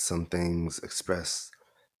saying some things expressed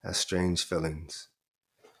as strange feelings.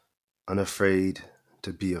 Unafraid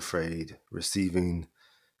to be afraid, receiving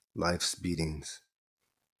life's beatings.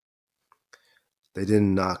 They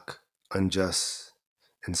didn't knock unjust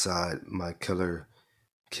inside my killer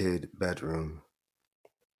kid bedroom.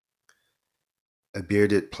 A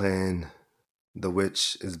bearded plan, the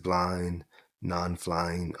witch is blind,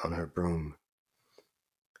 non-flying on her broom.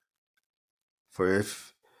 For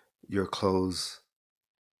if you're close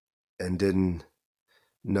and didn't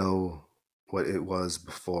know what it was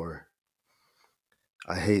before,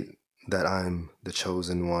 I hate that I'm the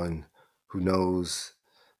chosen one who knows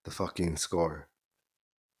the fucking score.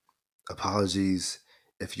 Apologies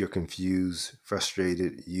if you're confused,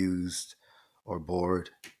 frustrated, used, or bored.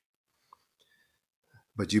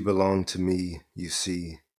 But you belong to me, you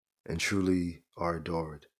see, and truly are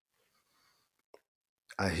adored.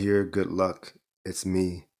 I hear good luck, it's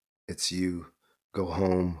me, it's you. Go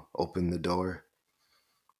home, open the door.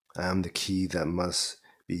 I am the key that must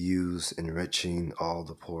be used, enriching all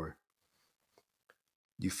the poor.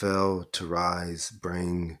 You fail to rise,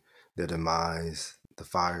 bring the demise, the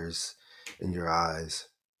fires in your eyes.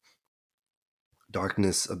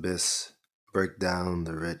 Darkness abyss, break down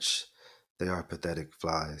the rich, they are pathetic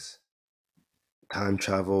flies. Time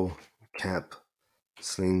travel, camp,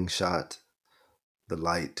 slingshot, the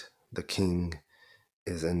light, the king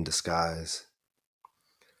is in disguise.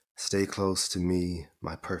 Stay close to me,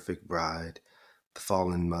 my perfect bride, the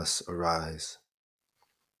fallen must arise.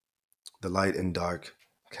 The light and dark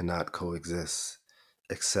cannot coexist,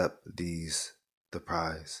 except these, the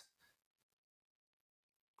prize.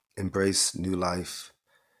 Embrace new life,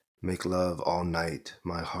 make love all night,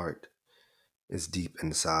 my heart is deep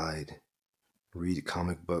inside. Read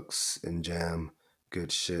comic books and jam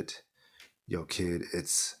good shit. Yo kid,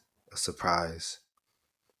 it's a surprise.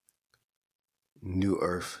 New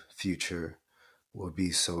earth future will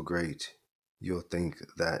be so great, you'll think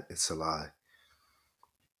that it's a lie.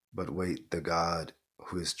 But wait, the God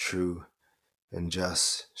who is true and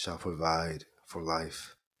just shall provide for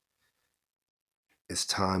life. It's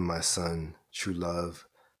time, my son, true love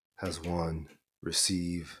has won.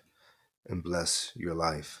 Receive and bless your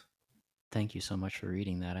life. Thank you so much for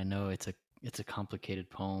reading that. I know it's a complicated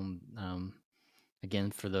poem.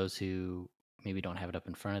 Again, for those who maybe don't have it up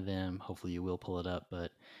in front of them, hopefully you will pull it up.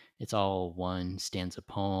 But it's all one stanza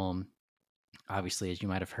poem. Obviously, as you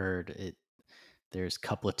might have heard, there's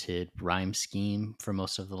coupleted rhyme scheme for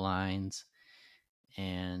most of the lines,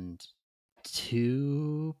 and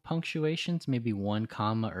 2 punctuations, maybe 1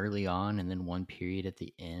 comma early on, and then 1 period at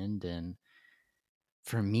the end. And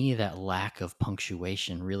for me, that lack of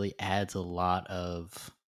punctuation really adds a lot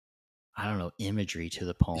of, I don't know, imagery to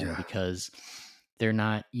the poem, Yeah. because they're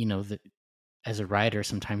not, as a writer,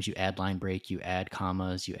 sometimes you add line break, you add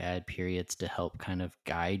commas, you add periods to help kind of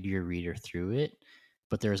guide your reader through it.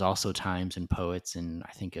 But there's also times in poets, and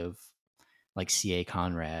I think of like C.A.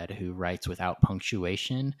 Conrad, who writes without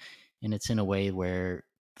punctuation. And it's in a way where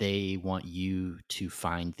they want you to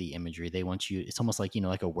find the imagery. They want you, it's almost like,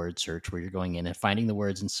 like a word search where you're going in and finding the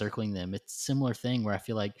words and circling them. It's a similar thing where I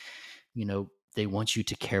feel like, they want you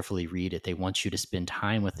to carefully read it. They want you to spend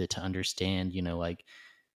time with it to understand, like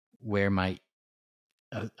where might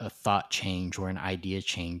a thought change or an idea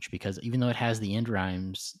change, because even though it has the end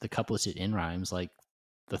rhymes, the coupleted end rhymes, like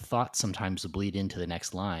the thoughts sometimes bleed into the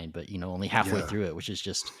next line, but only halfway Yeah. through it, which is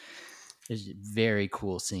just is very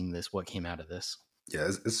cool seeing this, what came out of this. Yeah,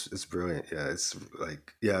 it's brilliant. Yeah, it's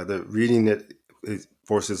like, yeah, the reading it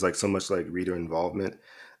forces like so much like reader involvement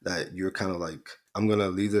that you're kind of like, I'm gonna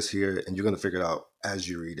leave this here, and you're gonna figure it out as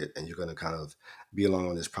you read it, and you're gonna kind of be along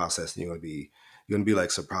on this process, and you're gonna be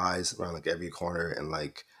like surprised around like every corner, and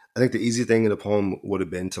like I think the easy thing in the poem would have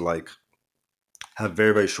been to like have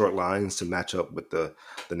very very short lines to match up with the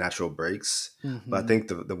natural breaks, but I Hmm. think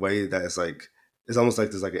the way that it's like, it's almost like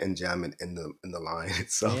there's like an enjambment in the line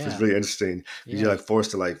itself is Yeah. really interesting. You're Yeah. like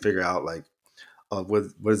forced to like figure out like, where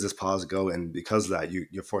does this pause go, and because of that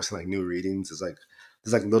you're forcing like new readings. It's like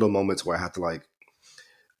there's like little moments where I have to like,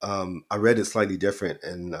 I read it slightly different,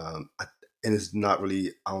 and it's not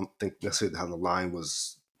really, I don't think necessarily how the line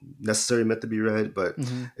was necessarily meant to be read, but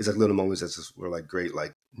Hmm. it's like little moments that just were like great,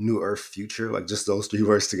 like new earth future, like just those three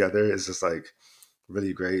words together is just like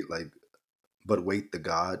really great. Like, but wait, the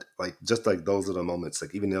God, like just like those little moments,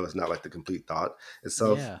 like even though it's not like the complete thought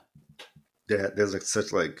itself, Yeah. there's like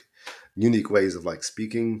such like unique ways of like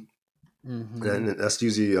speaking. Hmm. And that's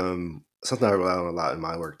usually something I rely on a lot in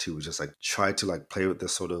my work too, is just like try to like play with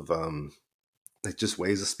this sort of like just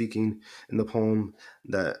ways of speaking in the poem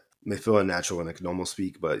that may feel unnatural and I can almost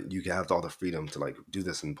speak, but you have all the freedom to like do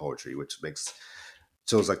this in poetry, which makes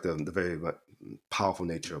shows like the very powerful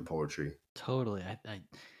nature of poetry. Totally.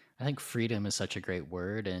 I think freedom is such a great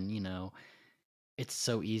word, and it's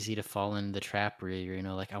so easy to fall into the trap where you're,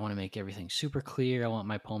 like, I want to make everything super clear. I want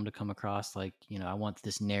my poem to come across like, I want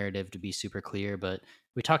this narrative to be super clear. But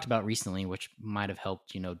we talked about recently, which might have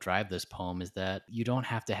helped, drive this poem, is that you don't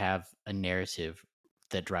have to have a narrative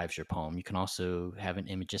that drives your poem. You can also have an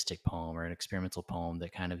imagistic poem or an experimental poem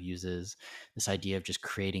that kind of uses this idea of just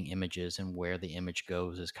creating images, and where the image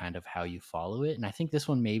goes is kind of how you follow it. And I think this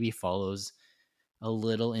one maybe follows a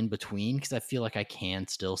little in between, because I feel like I can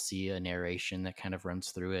still see a narration that kind of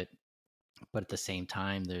runs through it. But at the same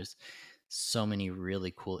time, there's so many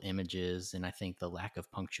really cool images. And I think the lack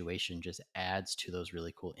of punctuation just adds to those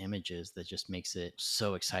really cool images that just makes it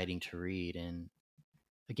so exciting to read. And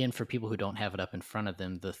again, for people who don't have it up in front of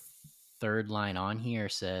them, the third line on here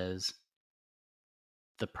says,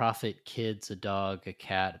 the prophet, kids, a dog, a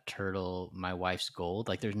cat, a turtle, my wife's gold.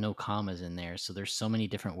 Like there's no commas in there. So there's so many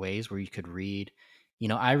different ways where you could read.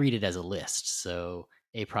 I read it as a list. So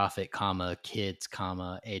a prophet, comma, kids,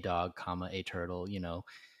 comma, a dog, comma, a turtle,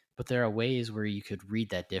 but there are ways where you could read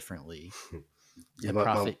that differently. Yeah, The my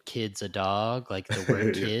prophet, kids, a dog, like the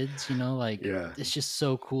word yeah, kids, like yeah. it's just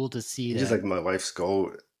so cool to see And just that. like my wife's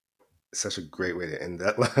goal, such a great way to end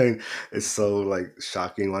that line. It's so like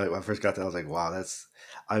shocking. When I first got that, I was like, wow,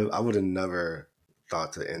 I would have never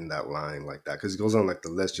thought to end that line like that, because it goes on like the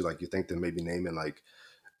list. You think they're maybe naming like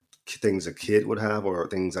things a kid would have, or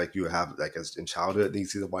things like you have like as in childhood. Then you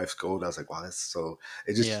see the wife's gold. I was like, wow, that's so.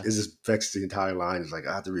 Yeah. It just affects the entire line. It's like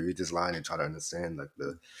I have to reread this line and try to understand like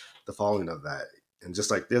the following of that. And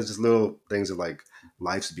just like there's just little things of like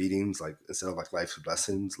life's beatings, like instead of like life's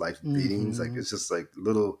blessings, life beatings. Like Hmm. it's just like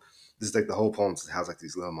little. This is like the whole poem has like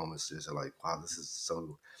these little moments. Just like wow, this is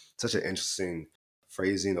such an interesting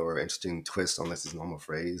phrasing or interesting twist on this normal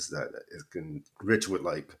phrase that it can rich with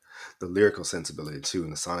like the lyrical sensibility too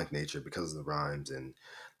and the sonic nature because of the rhymes. And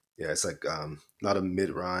yeah, it's like a lot of mid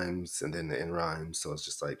rhymes and then the end rhymes, so it's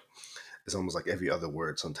just like it's almost like every other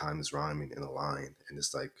word sometimes is rhyming in a line, and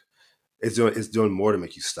it's like it's doing more to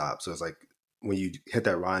make you stop. So it's like when you hit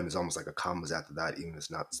that rhyme, it's almost like a commas after that, even if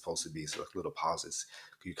it's not supposed to be. So like little pauses,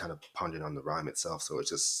 you kind of ponder on the rhyme itself. So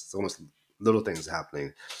it's almost little things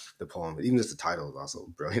happening. The poem, even just the title is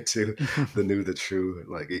also brilliant too. The new, the true,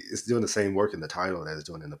 like it's doing the same work in the title that it's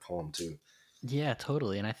doing in the poem too. Yeah,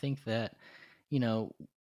 totally. And I think that, you know,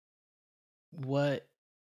 what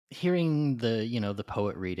hearing the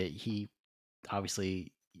poet read it, he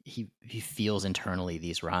obviously he feels internally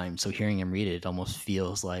these rhymes. So hearing him read it, it almost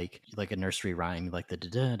feels like a nursery rhyme, like the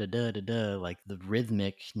da da da da da, like the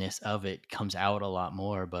rhythmicness of it comes out a lot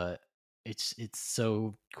more. But it's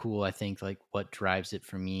so cool. I think like what drives it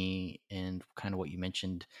for me, and kind of what you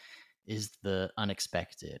mentioned, is the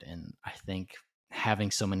unexpected. And I think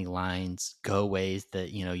having so many lines go ways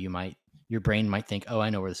that, your brain might think, oh, I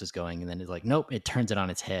know where this is going. And then it's like, nope, it turns it on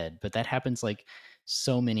its head. But that happens like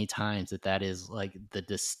so many times that is like the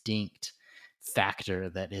distinct factor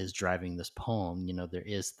that is driving this poem. There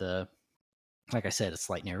is like I said, a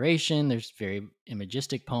slight narration, there's very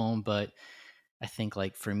imagistic poem, but I think,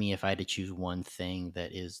 like, for me, if I had to choose one thing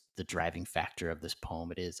that is the driving factor of this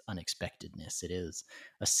poem, it is unexpectedness. It is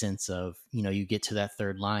a sense of, you get to that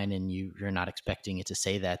third line and you're not expecting it to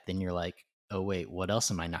say that. Then you're like, oh, wait, what else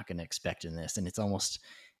am I not going to expect in this? And it's almost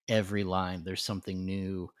every line, there's something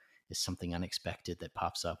new, is something unexpected that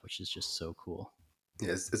pops up, which is just so cool.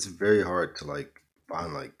 Yeah, it's very hard to like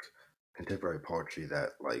find like contemporary poetry that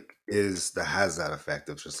that has that effect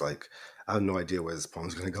of just like I have no idea where this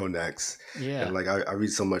poem's gonna go next. And Yeah. like I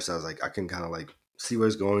read so much that I was like I can kind of like see where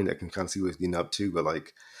it's going, I can kind of see what it's leading up to, but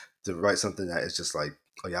like to write something that is just like,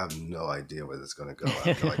 oh yeah, I have no idea where this is gonna go. I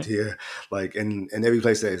have no idea. Like and every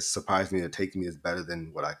place that has surprised me or taken me is better than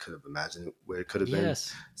what I could have imagined where it could have been.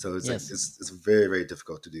 Yes. So it's like Yes. it's very, very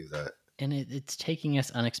difficult to do that. And it's taking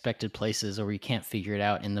us unexpected places or we can't figure it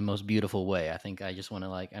out in the most beautiful way. I think I just want to,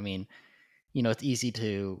 like, I mean, it's easy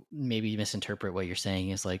to maybe misinterpret what you're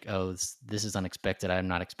saying is like, oh, this is unexpected. I'm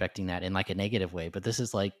not expecting that in like a negative way. But this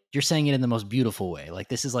is like, you're saying it in the most beautiful way. Like,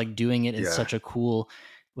 this is like doing it in Yeah. such a cool,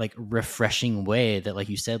 like, refreshing way that, like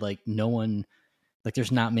you said, like, no one, like,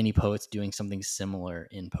 there's not many poets doing something similar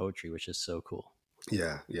in poetry, which is so cool.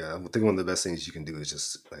 Yeah, yeah. I think one of the best things you can do is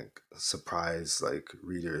just like surprise like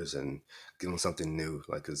readers and give them something new.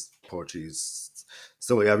 Like, cause poetry is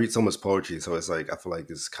so. I read so much poetry, so it's like I feel like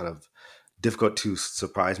it's kind of difficult to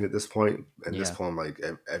surprise me at this point. And this Yeah. poem, like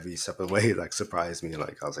every separate way, like surprised me.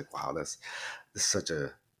 Like I was like, wow, this is such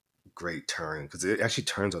a great turn because it actually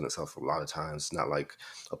turns on itself a lot of times. It's not like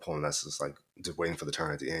a poem that's just like just waiting for the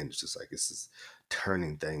turn at the end. It's just like it's this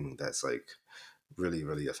turning thing that's like really,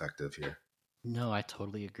 really effective here. No, I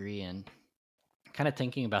totally agree. And kind of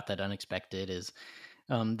thinking about that unexpected is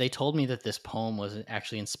they told me that this poem was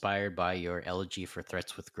actually inspired by your elegy for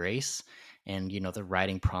Threats with Grace and, the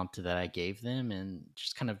writing prompt that I gave them. And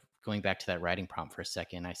just kind of going back to that writing prompt for a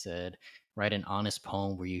second, I said, write an honest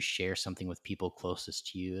poem where you share something with people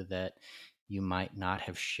closest to you that you might not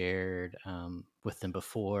have shared with them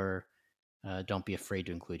before. Don't be afraid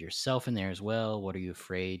to include yourself in there as well. What are you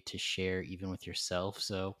afraid to share, even with yourself?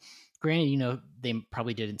 So, granted, they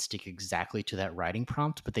probably didn't stick exactly to that writing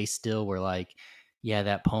prompt, but they still were like, yeah,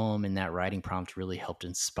 that poem and that writing prompt really helped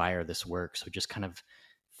inspire this work. So, just kind of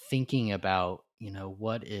thinking about,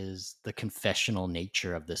 what is the confessional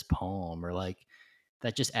nature of this poem, or like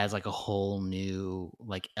that just adds like a whole new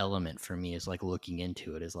like element for me is like looking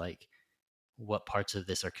into it is like, what parts of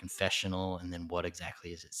this are confessional and then what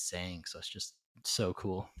exactly is it saying. So it's just so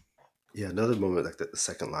cool. Yeah, another moment like the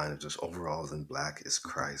second line of just overalls in black is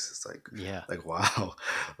Christ. It's Yeah. like wow,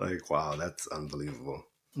 like wow, that's unbelievable.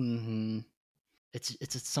 Hmm. It's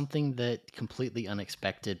something that completely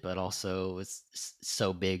unexpected, but also is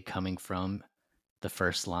so big coming from the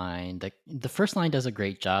first line. The first line does a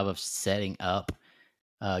great job of setting up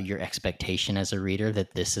your expectation as a reader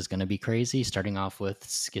that this is going to be crazy, starting off with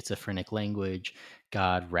schizophrenic language,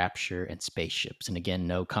 God, rapture, and spaceships. And again,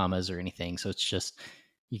 no commas or anything. So it's just,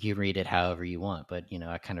 you can read it however you want. But,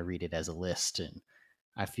 I kind of read it as a list. And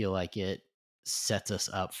I feel like it sets us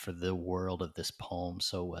up for the world of this poem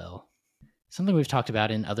so well. Something we've talked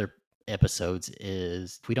about in other episodes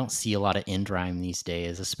is we don't see a lot of end rhyme these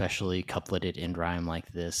days, especially coupleted end rhyme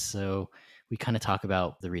like this. So we kind of talk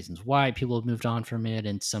about the reasons why people have moved on from it.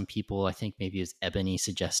 And some people, I think maybe as Ebony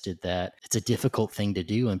suggested, that it's a difficult thing to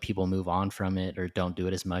do and people move on from it or don't do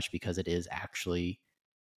it as much because it is actually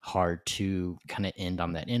hard to kind of end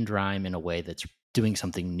on that end rhyme in a way that's doing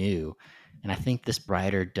something new. And I think this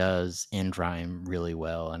writer does end rhyme really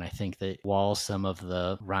well. And I think that while some of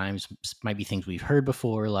the rhymes might be things we've heard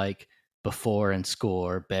before, like before and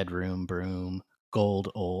score, bedroom, broom,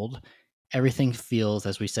 gold, old, everything feels,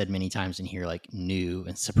 as we said many times in here, like new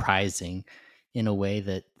and surprising in a way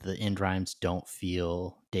that the end rhymes don't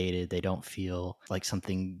feel dated. They don't feel like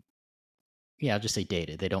something, yeah, I'll just say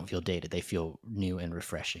dated. They don't feel dated. They feel new and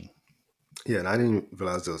refreshing. Yeah, and I didn't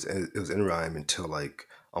realize it was in rhyme until like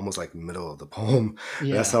almost like middle of the poem. And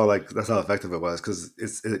Yeah. that's how effective it was because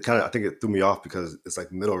it kind of I think it threw me off because it's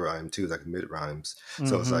like middle rhyme too, it's like mid rhymes.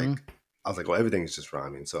 So it's Mm-hmm. like I was like, well, everything's just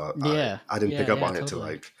rhyming. So Yeah. I didn't Yeah. pick up Yeah. on it till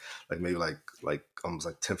Totally. like maybe like almost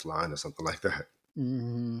like 10th line or something like that.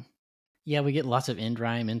 Hmm. Yeah, we get lots of end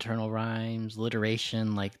rhyme, internal rhymes,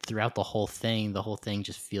 alliteration, like throughout the whole thing. The whole thing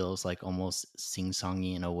just feels like almost sing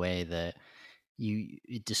songy in a way that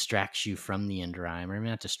it distracts you from the end rhyme, or maybe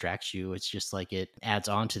not distracts you. It's just like it adds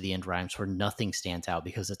on to the end rhymes where nothing stands out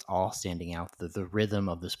because it's all standing out. The rhythm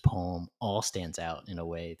of this poem all stands out in a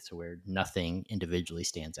way to where nothing individually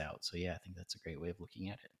stands out. So yeah, I think that's a great way of looking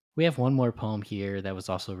at it. We have one more poem here that was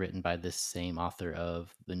also written by this same author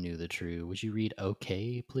of The New, the True. Would you read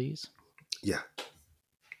Okay, please? Yeah.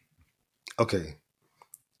 Okay.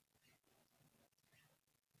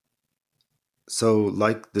 So,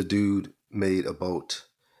 like the dude made a boat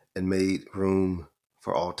and made room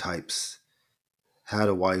for all types, had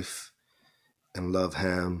a wife and loved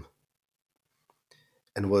ham,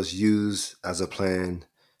 and was used as a plan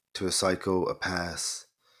to recycle a past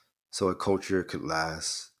so a culture could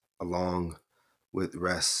last, along with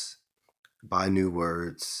rest, by new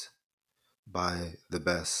words, by the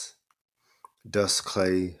best. Dust,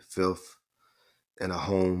 clay, filth, and a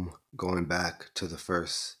home going back to the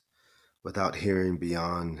first, without hearing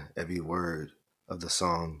beyond every word of the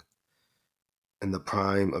song. In the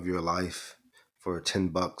prime of your life, for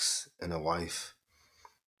 $10 and a wife,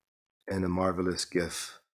 and a marvelous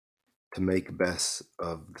gift to make best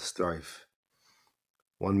of the strife.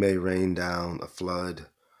 One may rain down a flood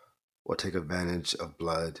or take advantage of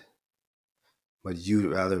blood, but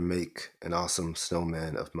you'd rather make an awesome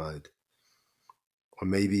snowman of mud. Or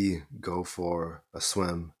maybe go for a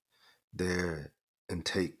swim there and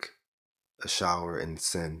take a shower in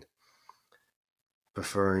sin,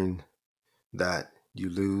 preferring that you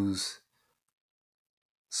lose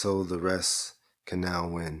so the rest can now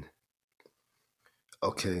win.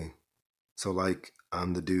 Okay, so like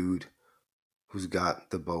I'm the dude who's got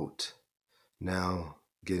the boat. Now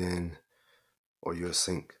get in or you'll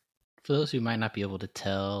sink. For those who might not be able to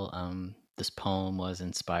tell, this poem was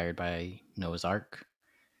inspired by Noah's Ark.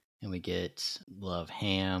 And we get love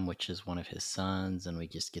Ham, which is one of his sons, and we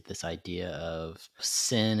just get this idea of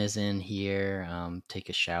sin is in here. Take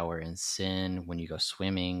a shower in sin when you go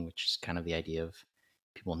swimming, which is kind of the idea of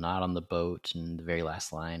people not on the boat. And the very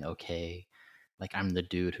last line, okay, like I'm the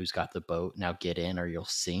dude who's got the boat. Now get in or you'll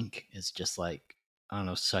sink. Is just like, I don't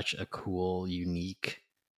know, such a cool, unique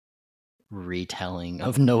retelling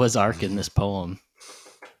of Noah's Ark in this poem.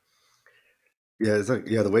 Yeah, it's like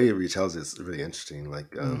the way it retells is really interesting.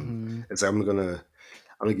 Like it's I'm gonna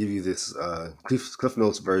give you this Cliff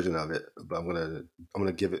Notes version of it, but I'm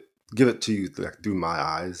gonna give it to you through my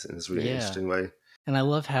eyes in this really interesting way. And I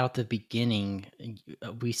love how at the beginning,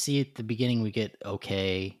 we see at the beginning, we get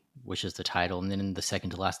okay, which is the title. And then in the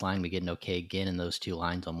second to last line, we get an okay again. And those two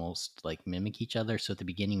lines almost like mimic each other. So at the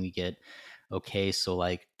beginning, we get okay. So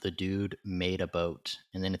like the dude made a boat.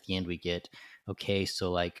 And then at the end, we get okay.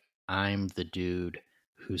 So like I'm the dude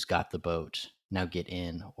who's got the boat. Now get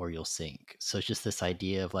in or you'll sink. So it's just this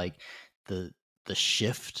idea of like the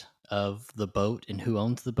shift of the boat and who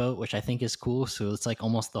owns the boat, which I think is cool. So it's like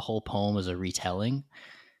almost the whole poem is a retelling,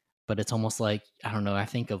 but it's almost like, I don't know, I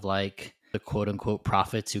think of like the quote unquote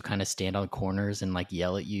prophets who kind of stand on corners and like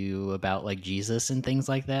yell at you about like Jesus and things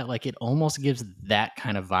like that. Like it almost gives that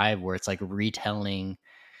kind of vibe where it's like retelling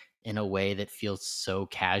in a way that feels so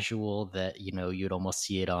casual that, you know, you'd almost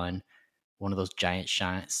see it on one of those giant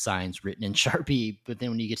signs written in Sharpie. But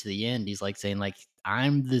then when you get to the end, he's like saying like,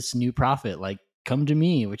 I'm this new prophet, like come to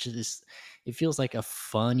me, which is, it feels like a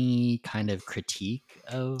funny kind of critique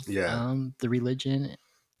of the religion.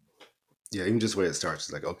 Yeah, even just the way it starts,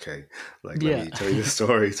 it's like, okay, like let me tell you this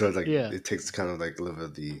story. So it's like it takes kind of like a little bit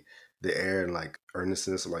of the air and like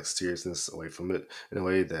earnestness or like seriousness away from it in a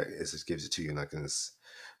way that it just gives it to you in like in this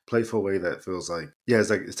playful way that feels like it's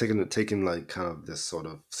like it's taking like kind of this sort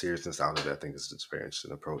of seriousness out of it. I think it's just a very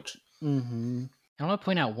interesting approach. I want to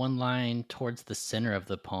point out one line towards the center of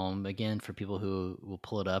the poem. Again, for people who will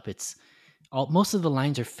pull it up, it's most of the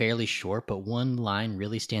lines are fairly short, but one line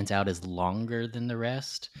really stands out as longer than the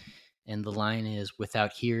rest. And the line is,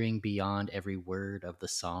 without hearing beyond every word of the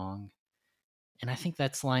song. And I think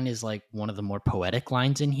that line is like one of the more poetic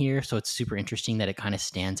lines in here. So it's super interesting that it kind of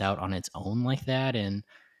stands out on its own like that. And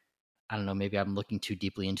I don't know, maybe I'm looking too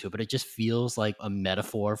deeply into it, but it just feels like a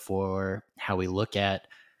metaphor for how we look at,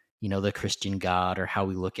 you know, the Christian God, or how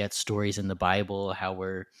we look at stories in the Bible, how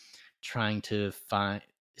we're trying to find,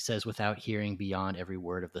 it says, without hearing beyond every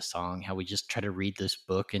word of the song, how we just try to read this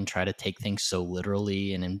book and try to take things so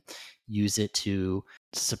literally and then use it to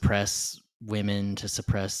suppress women, to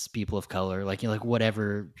suppress people of color, like, you know, like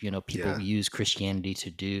whatever, you know, people use Christianity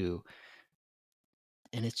to do.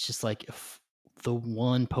 And it's just like the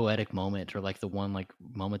one poetic moment, or like the one like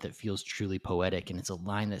moment that feels truly poetic, and it's a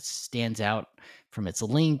line that stands out from its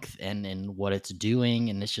length and what it's doing,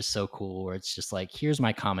 and it's just so cool, where it's just like, here's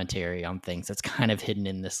my commentary on things that's kind of hidden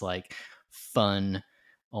in this like fun,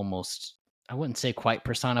 almost, I wouldn't say quite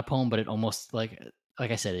persona poem, but it almost like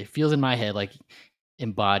I said, it feels in my head like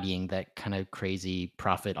embodying that kind of crazy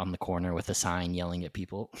prophet on the corner with a sign yelling at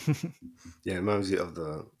people. Yeah, it reminds me of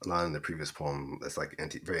the line in the previous poem that's like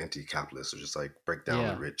very anti-capitalist, or just like break down the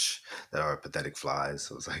Yeah. rich that are pathetic flies.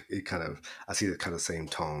 So it's like it kind of I see the kind of same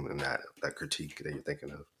tone in that critique that you're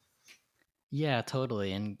thinking of. Yeah,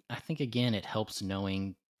 totally. And I think again it helps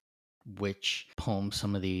knowing which poems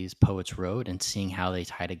some of these poets wrote and seeing how they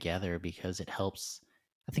tie together because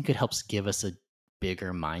I think it helps give us a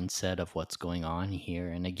bigger mindset of what's going on here.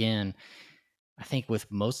 And again, I think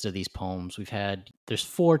with most of these poems, there's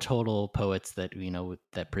four total poets that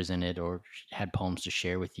that presented or had poems to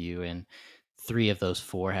share with you, and three of those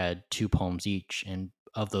four had two poems each. And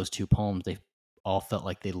of those two poems, they all felt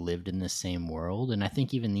like they lived in the same world. And I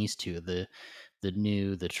think even these two, the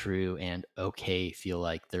new, the true, and okay, feel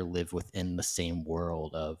like they're live within the same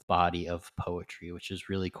world of body of poetry, which is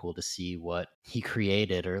really cool to see what he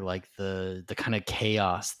created or like the kind of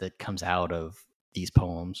chaos that comes out of these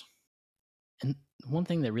poems. And one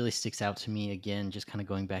thing that really sticks out to me, again, just kind of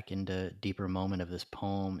going back into deeper moment of this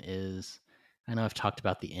poem, is I know I've talked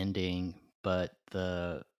about the ending, but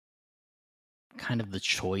the kind of the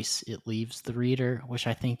choice it leaves the reader, which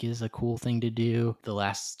I think is a cool thing to do. The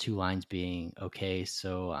last two lines being, okay,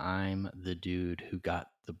 so I'm the dude who got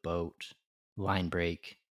the boat, line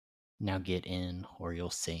break, now get in or you'll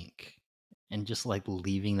sink. And just like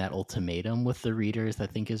leaving that ultimatum with the readers, I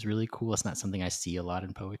think is really cool. It's not something I see a lot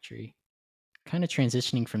in poetry. Kind of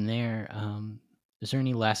transitioning from there, is there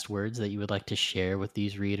any last words that you would like to share with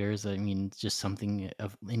these readers? I mean, just something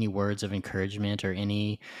of any words of encouragement or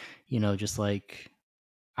any, just like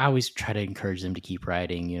I always try to encourage them to keep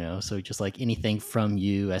writing, so just like anything from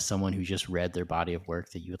you as someone who just read their body of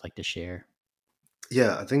work that you would like to share.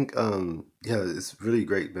 Yeah, I think yeah, it's really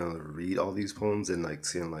great being able to read all these poems and like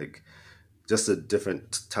seeing like just the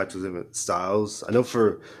different types of different styles. I know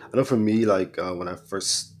for me, like when I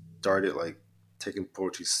first started like taking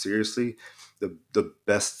poetry seriously, the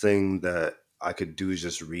best thing that I could do is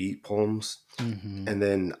just read poems, Hmm. and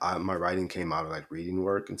then my writing came out of like reading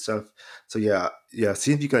work and stuff. So yeah, yeah,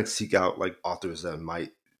 see if you can like seek out like authors that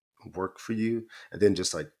might work for you, and then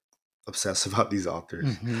just like obsess about these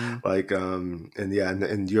authors, Hmm. like and yeah,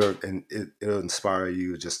 and it'll inspire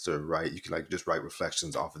you just to write. You can like just write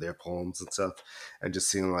reflections off of their poems and stuff, and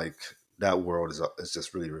just seeing like that world is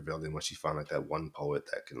just really revealing once you find like that one poet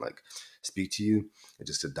that can like speak to you, and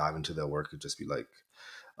just to dive into their work and just be like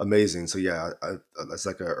amazing. So yeah, that's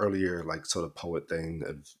like an earlier like sort of poet thing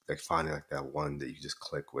of like finding like that one that you just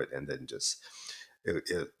click with, and then just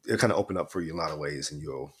it kind of open up for you in a lot of ways, and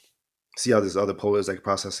you'll see how there's other poets like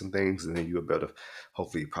processing things, and then you'll be able to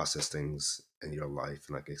hopefully process things in your life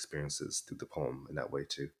and like experiences through the poem in that way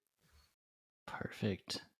too.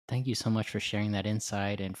 Perfect. Thank you so much for sharing that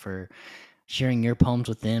insight and for sharing your poems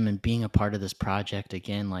with them and being a part of this project.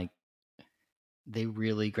 Again, like they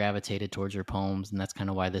really gravitated towards your poems, and that's kind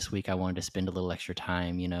of why this week I wanted to spend a little extra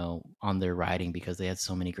time, on their writing because they had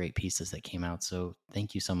so many great pieces that came out. So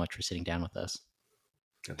thank you so much for sitting down with us.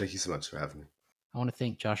 And thank you so much for having me. I want to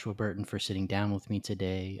thank Joshua Burton for sitting down with me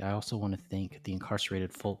today. I also want to thank the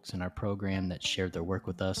incarcerated folks in our program that shared their work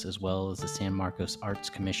with us, as well as the San Marcos Arts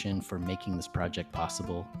Commission for making this project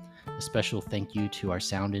possible. A special thank you to our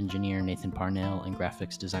sound engineer, Nathan Parnell, and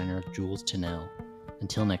graphics designer, Jules Tennell.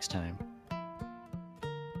 Until next time.